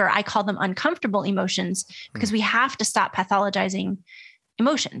ever. I call them uncomfortable emotions, because we have to stop pathologizing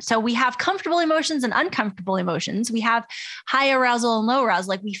emotions. So we have comfortable emotions and uncomfortable emotions. We have high arousal and low arousal.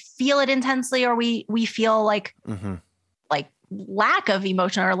 Like we feel it intensely, or we feel like lack of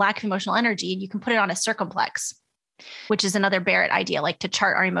emotion or lack of emotional energy. And you can put it on a circumplex, which is another Barrett idea, like to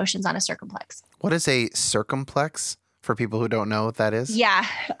chart our emotions on a circumplex. What is a circumplex for people who don't know what that is? Yeah,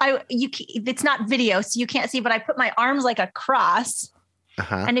 it's not video, so you can't see, but I put my arms like a cross.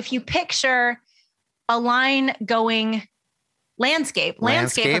 And if you picture a line going landscape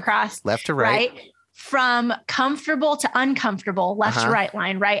across left to right, from comfortable to uncomfortable, left to right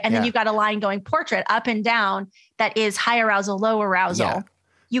line, right? And then you've got a line going portrait up and down that is high arousal, low arousal. Yeah.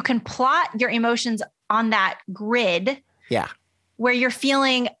 You can plot your emotions on that grid. Yeah. Where you're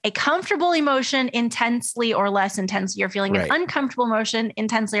feeling a comfortable emotion intensely or less intensely. You're feeling an uncomfortable emotion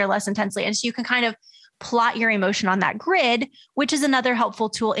intensely or less intensely. And so you can kind of plot your emotion on that grid, which is another helpful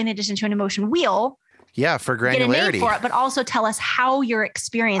tool in addition to an emotion wheel. Yeah, for granularity. Get a name for it, but also tell us how you're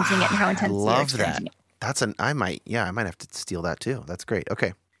experiencing it and how intensely you're experiencing it. That's I might have to steal that too. That's great.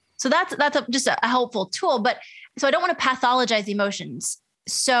 Okay. So that's just a helpful tool. But so I don't want to pathologize emotions.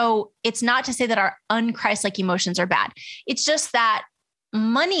 So it's not to say that our un-Christ-like emotions are bad. It's just that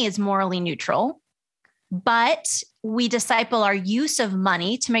money is morally neutral, but we disciple our use of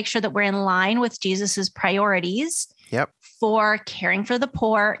money to make sure that we're in line with Jesus's priorities for caring for the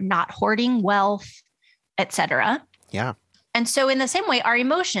poor, not hoarding wealth, etc. Yeah. And so in the same way, our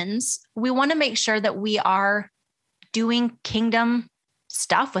emotions, we want to make sure that we are doing kingdom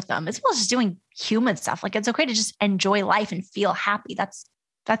stuff with them, as well as just doing human stuff. Like it's okay to just enjoy life and feel happy. That's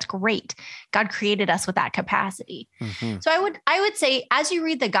great. God created us with that capacity. So I would say, as you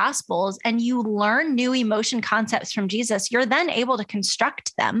read the Gospels and you learn new emotion concepts from Jesus, you're then able to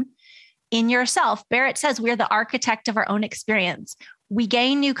construct them in yourself. Barrett says we're the architect of our own experience. We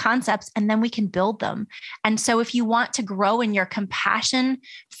gain new concepts and then we can build them. And so if you want to grow in your compassion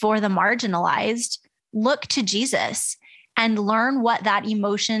for the marginalized, look to Jesus and learn what that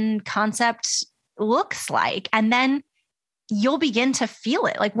emotion concept looks like. And then you'll begin to feel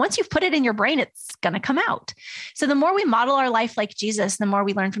it. Like once you've put it in your brain, it's going to come out. So the more we model our life like Jesus, the more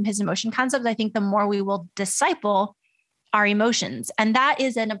we learn from his emotion concepts, I think the more we will disciple our emotions. And that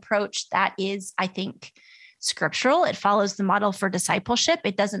is an approach that is, I think, scriptural. It follows the model for discipleship.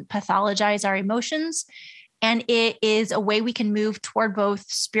 It doesn't pathologize our emotions. And it is a way we can move toward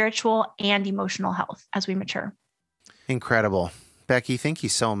both spiritual and emotional health as we mature. Incredible. Becky, thank you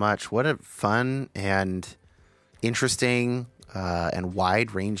so much. What a fun and interesting and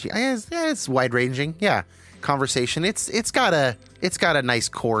wide-ranging. It's wide-ranging. Yeah, conversation. It's got a nice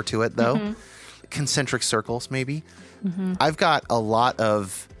core to it, though. Concentric circles, maybe. I've got a lot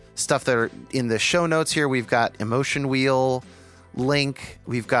of stuff that are in the show notes here. We've got Emotion Wheel link.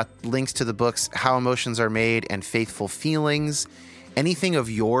 We've got links to the books How Emotions Are Made and Faithful Feelings. Anything of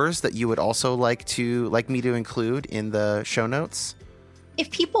yours that you would also like me to include in the show notes? If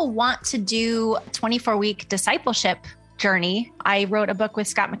people want to do a 24-week discipleship journey, I wrote a book with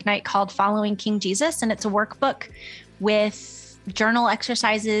Scott McKnight called Following King Jesus, and it's a workbook with journal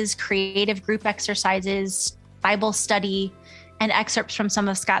exercises, creative group exercises, Bible study, and excerpts from some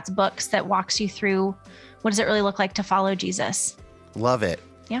of Scott's books that walks you through what does it really look like to follow Jesus. Love it.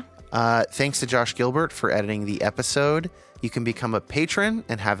 Yeah. Thanks to Josh Gilbert for editing the episode. You can become a patron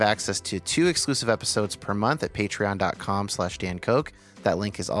and have access to 2 exclusive episodes per month at patreon.com/Dan Koch. That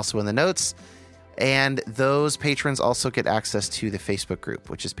link is also in the notes. And those patrons also get access to the Facebook group,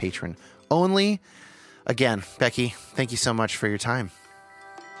 which is patron only. Again, Becky, thank you so much for your time.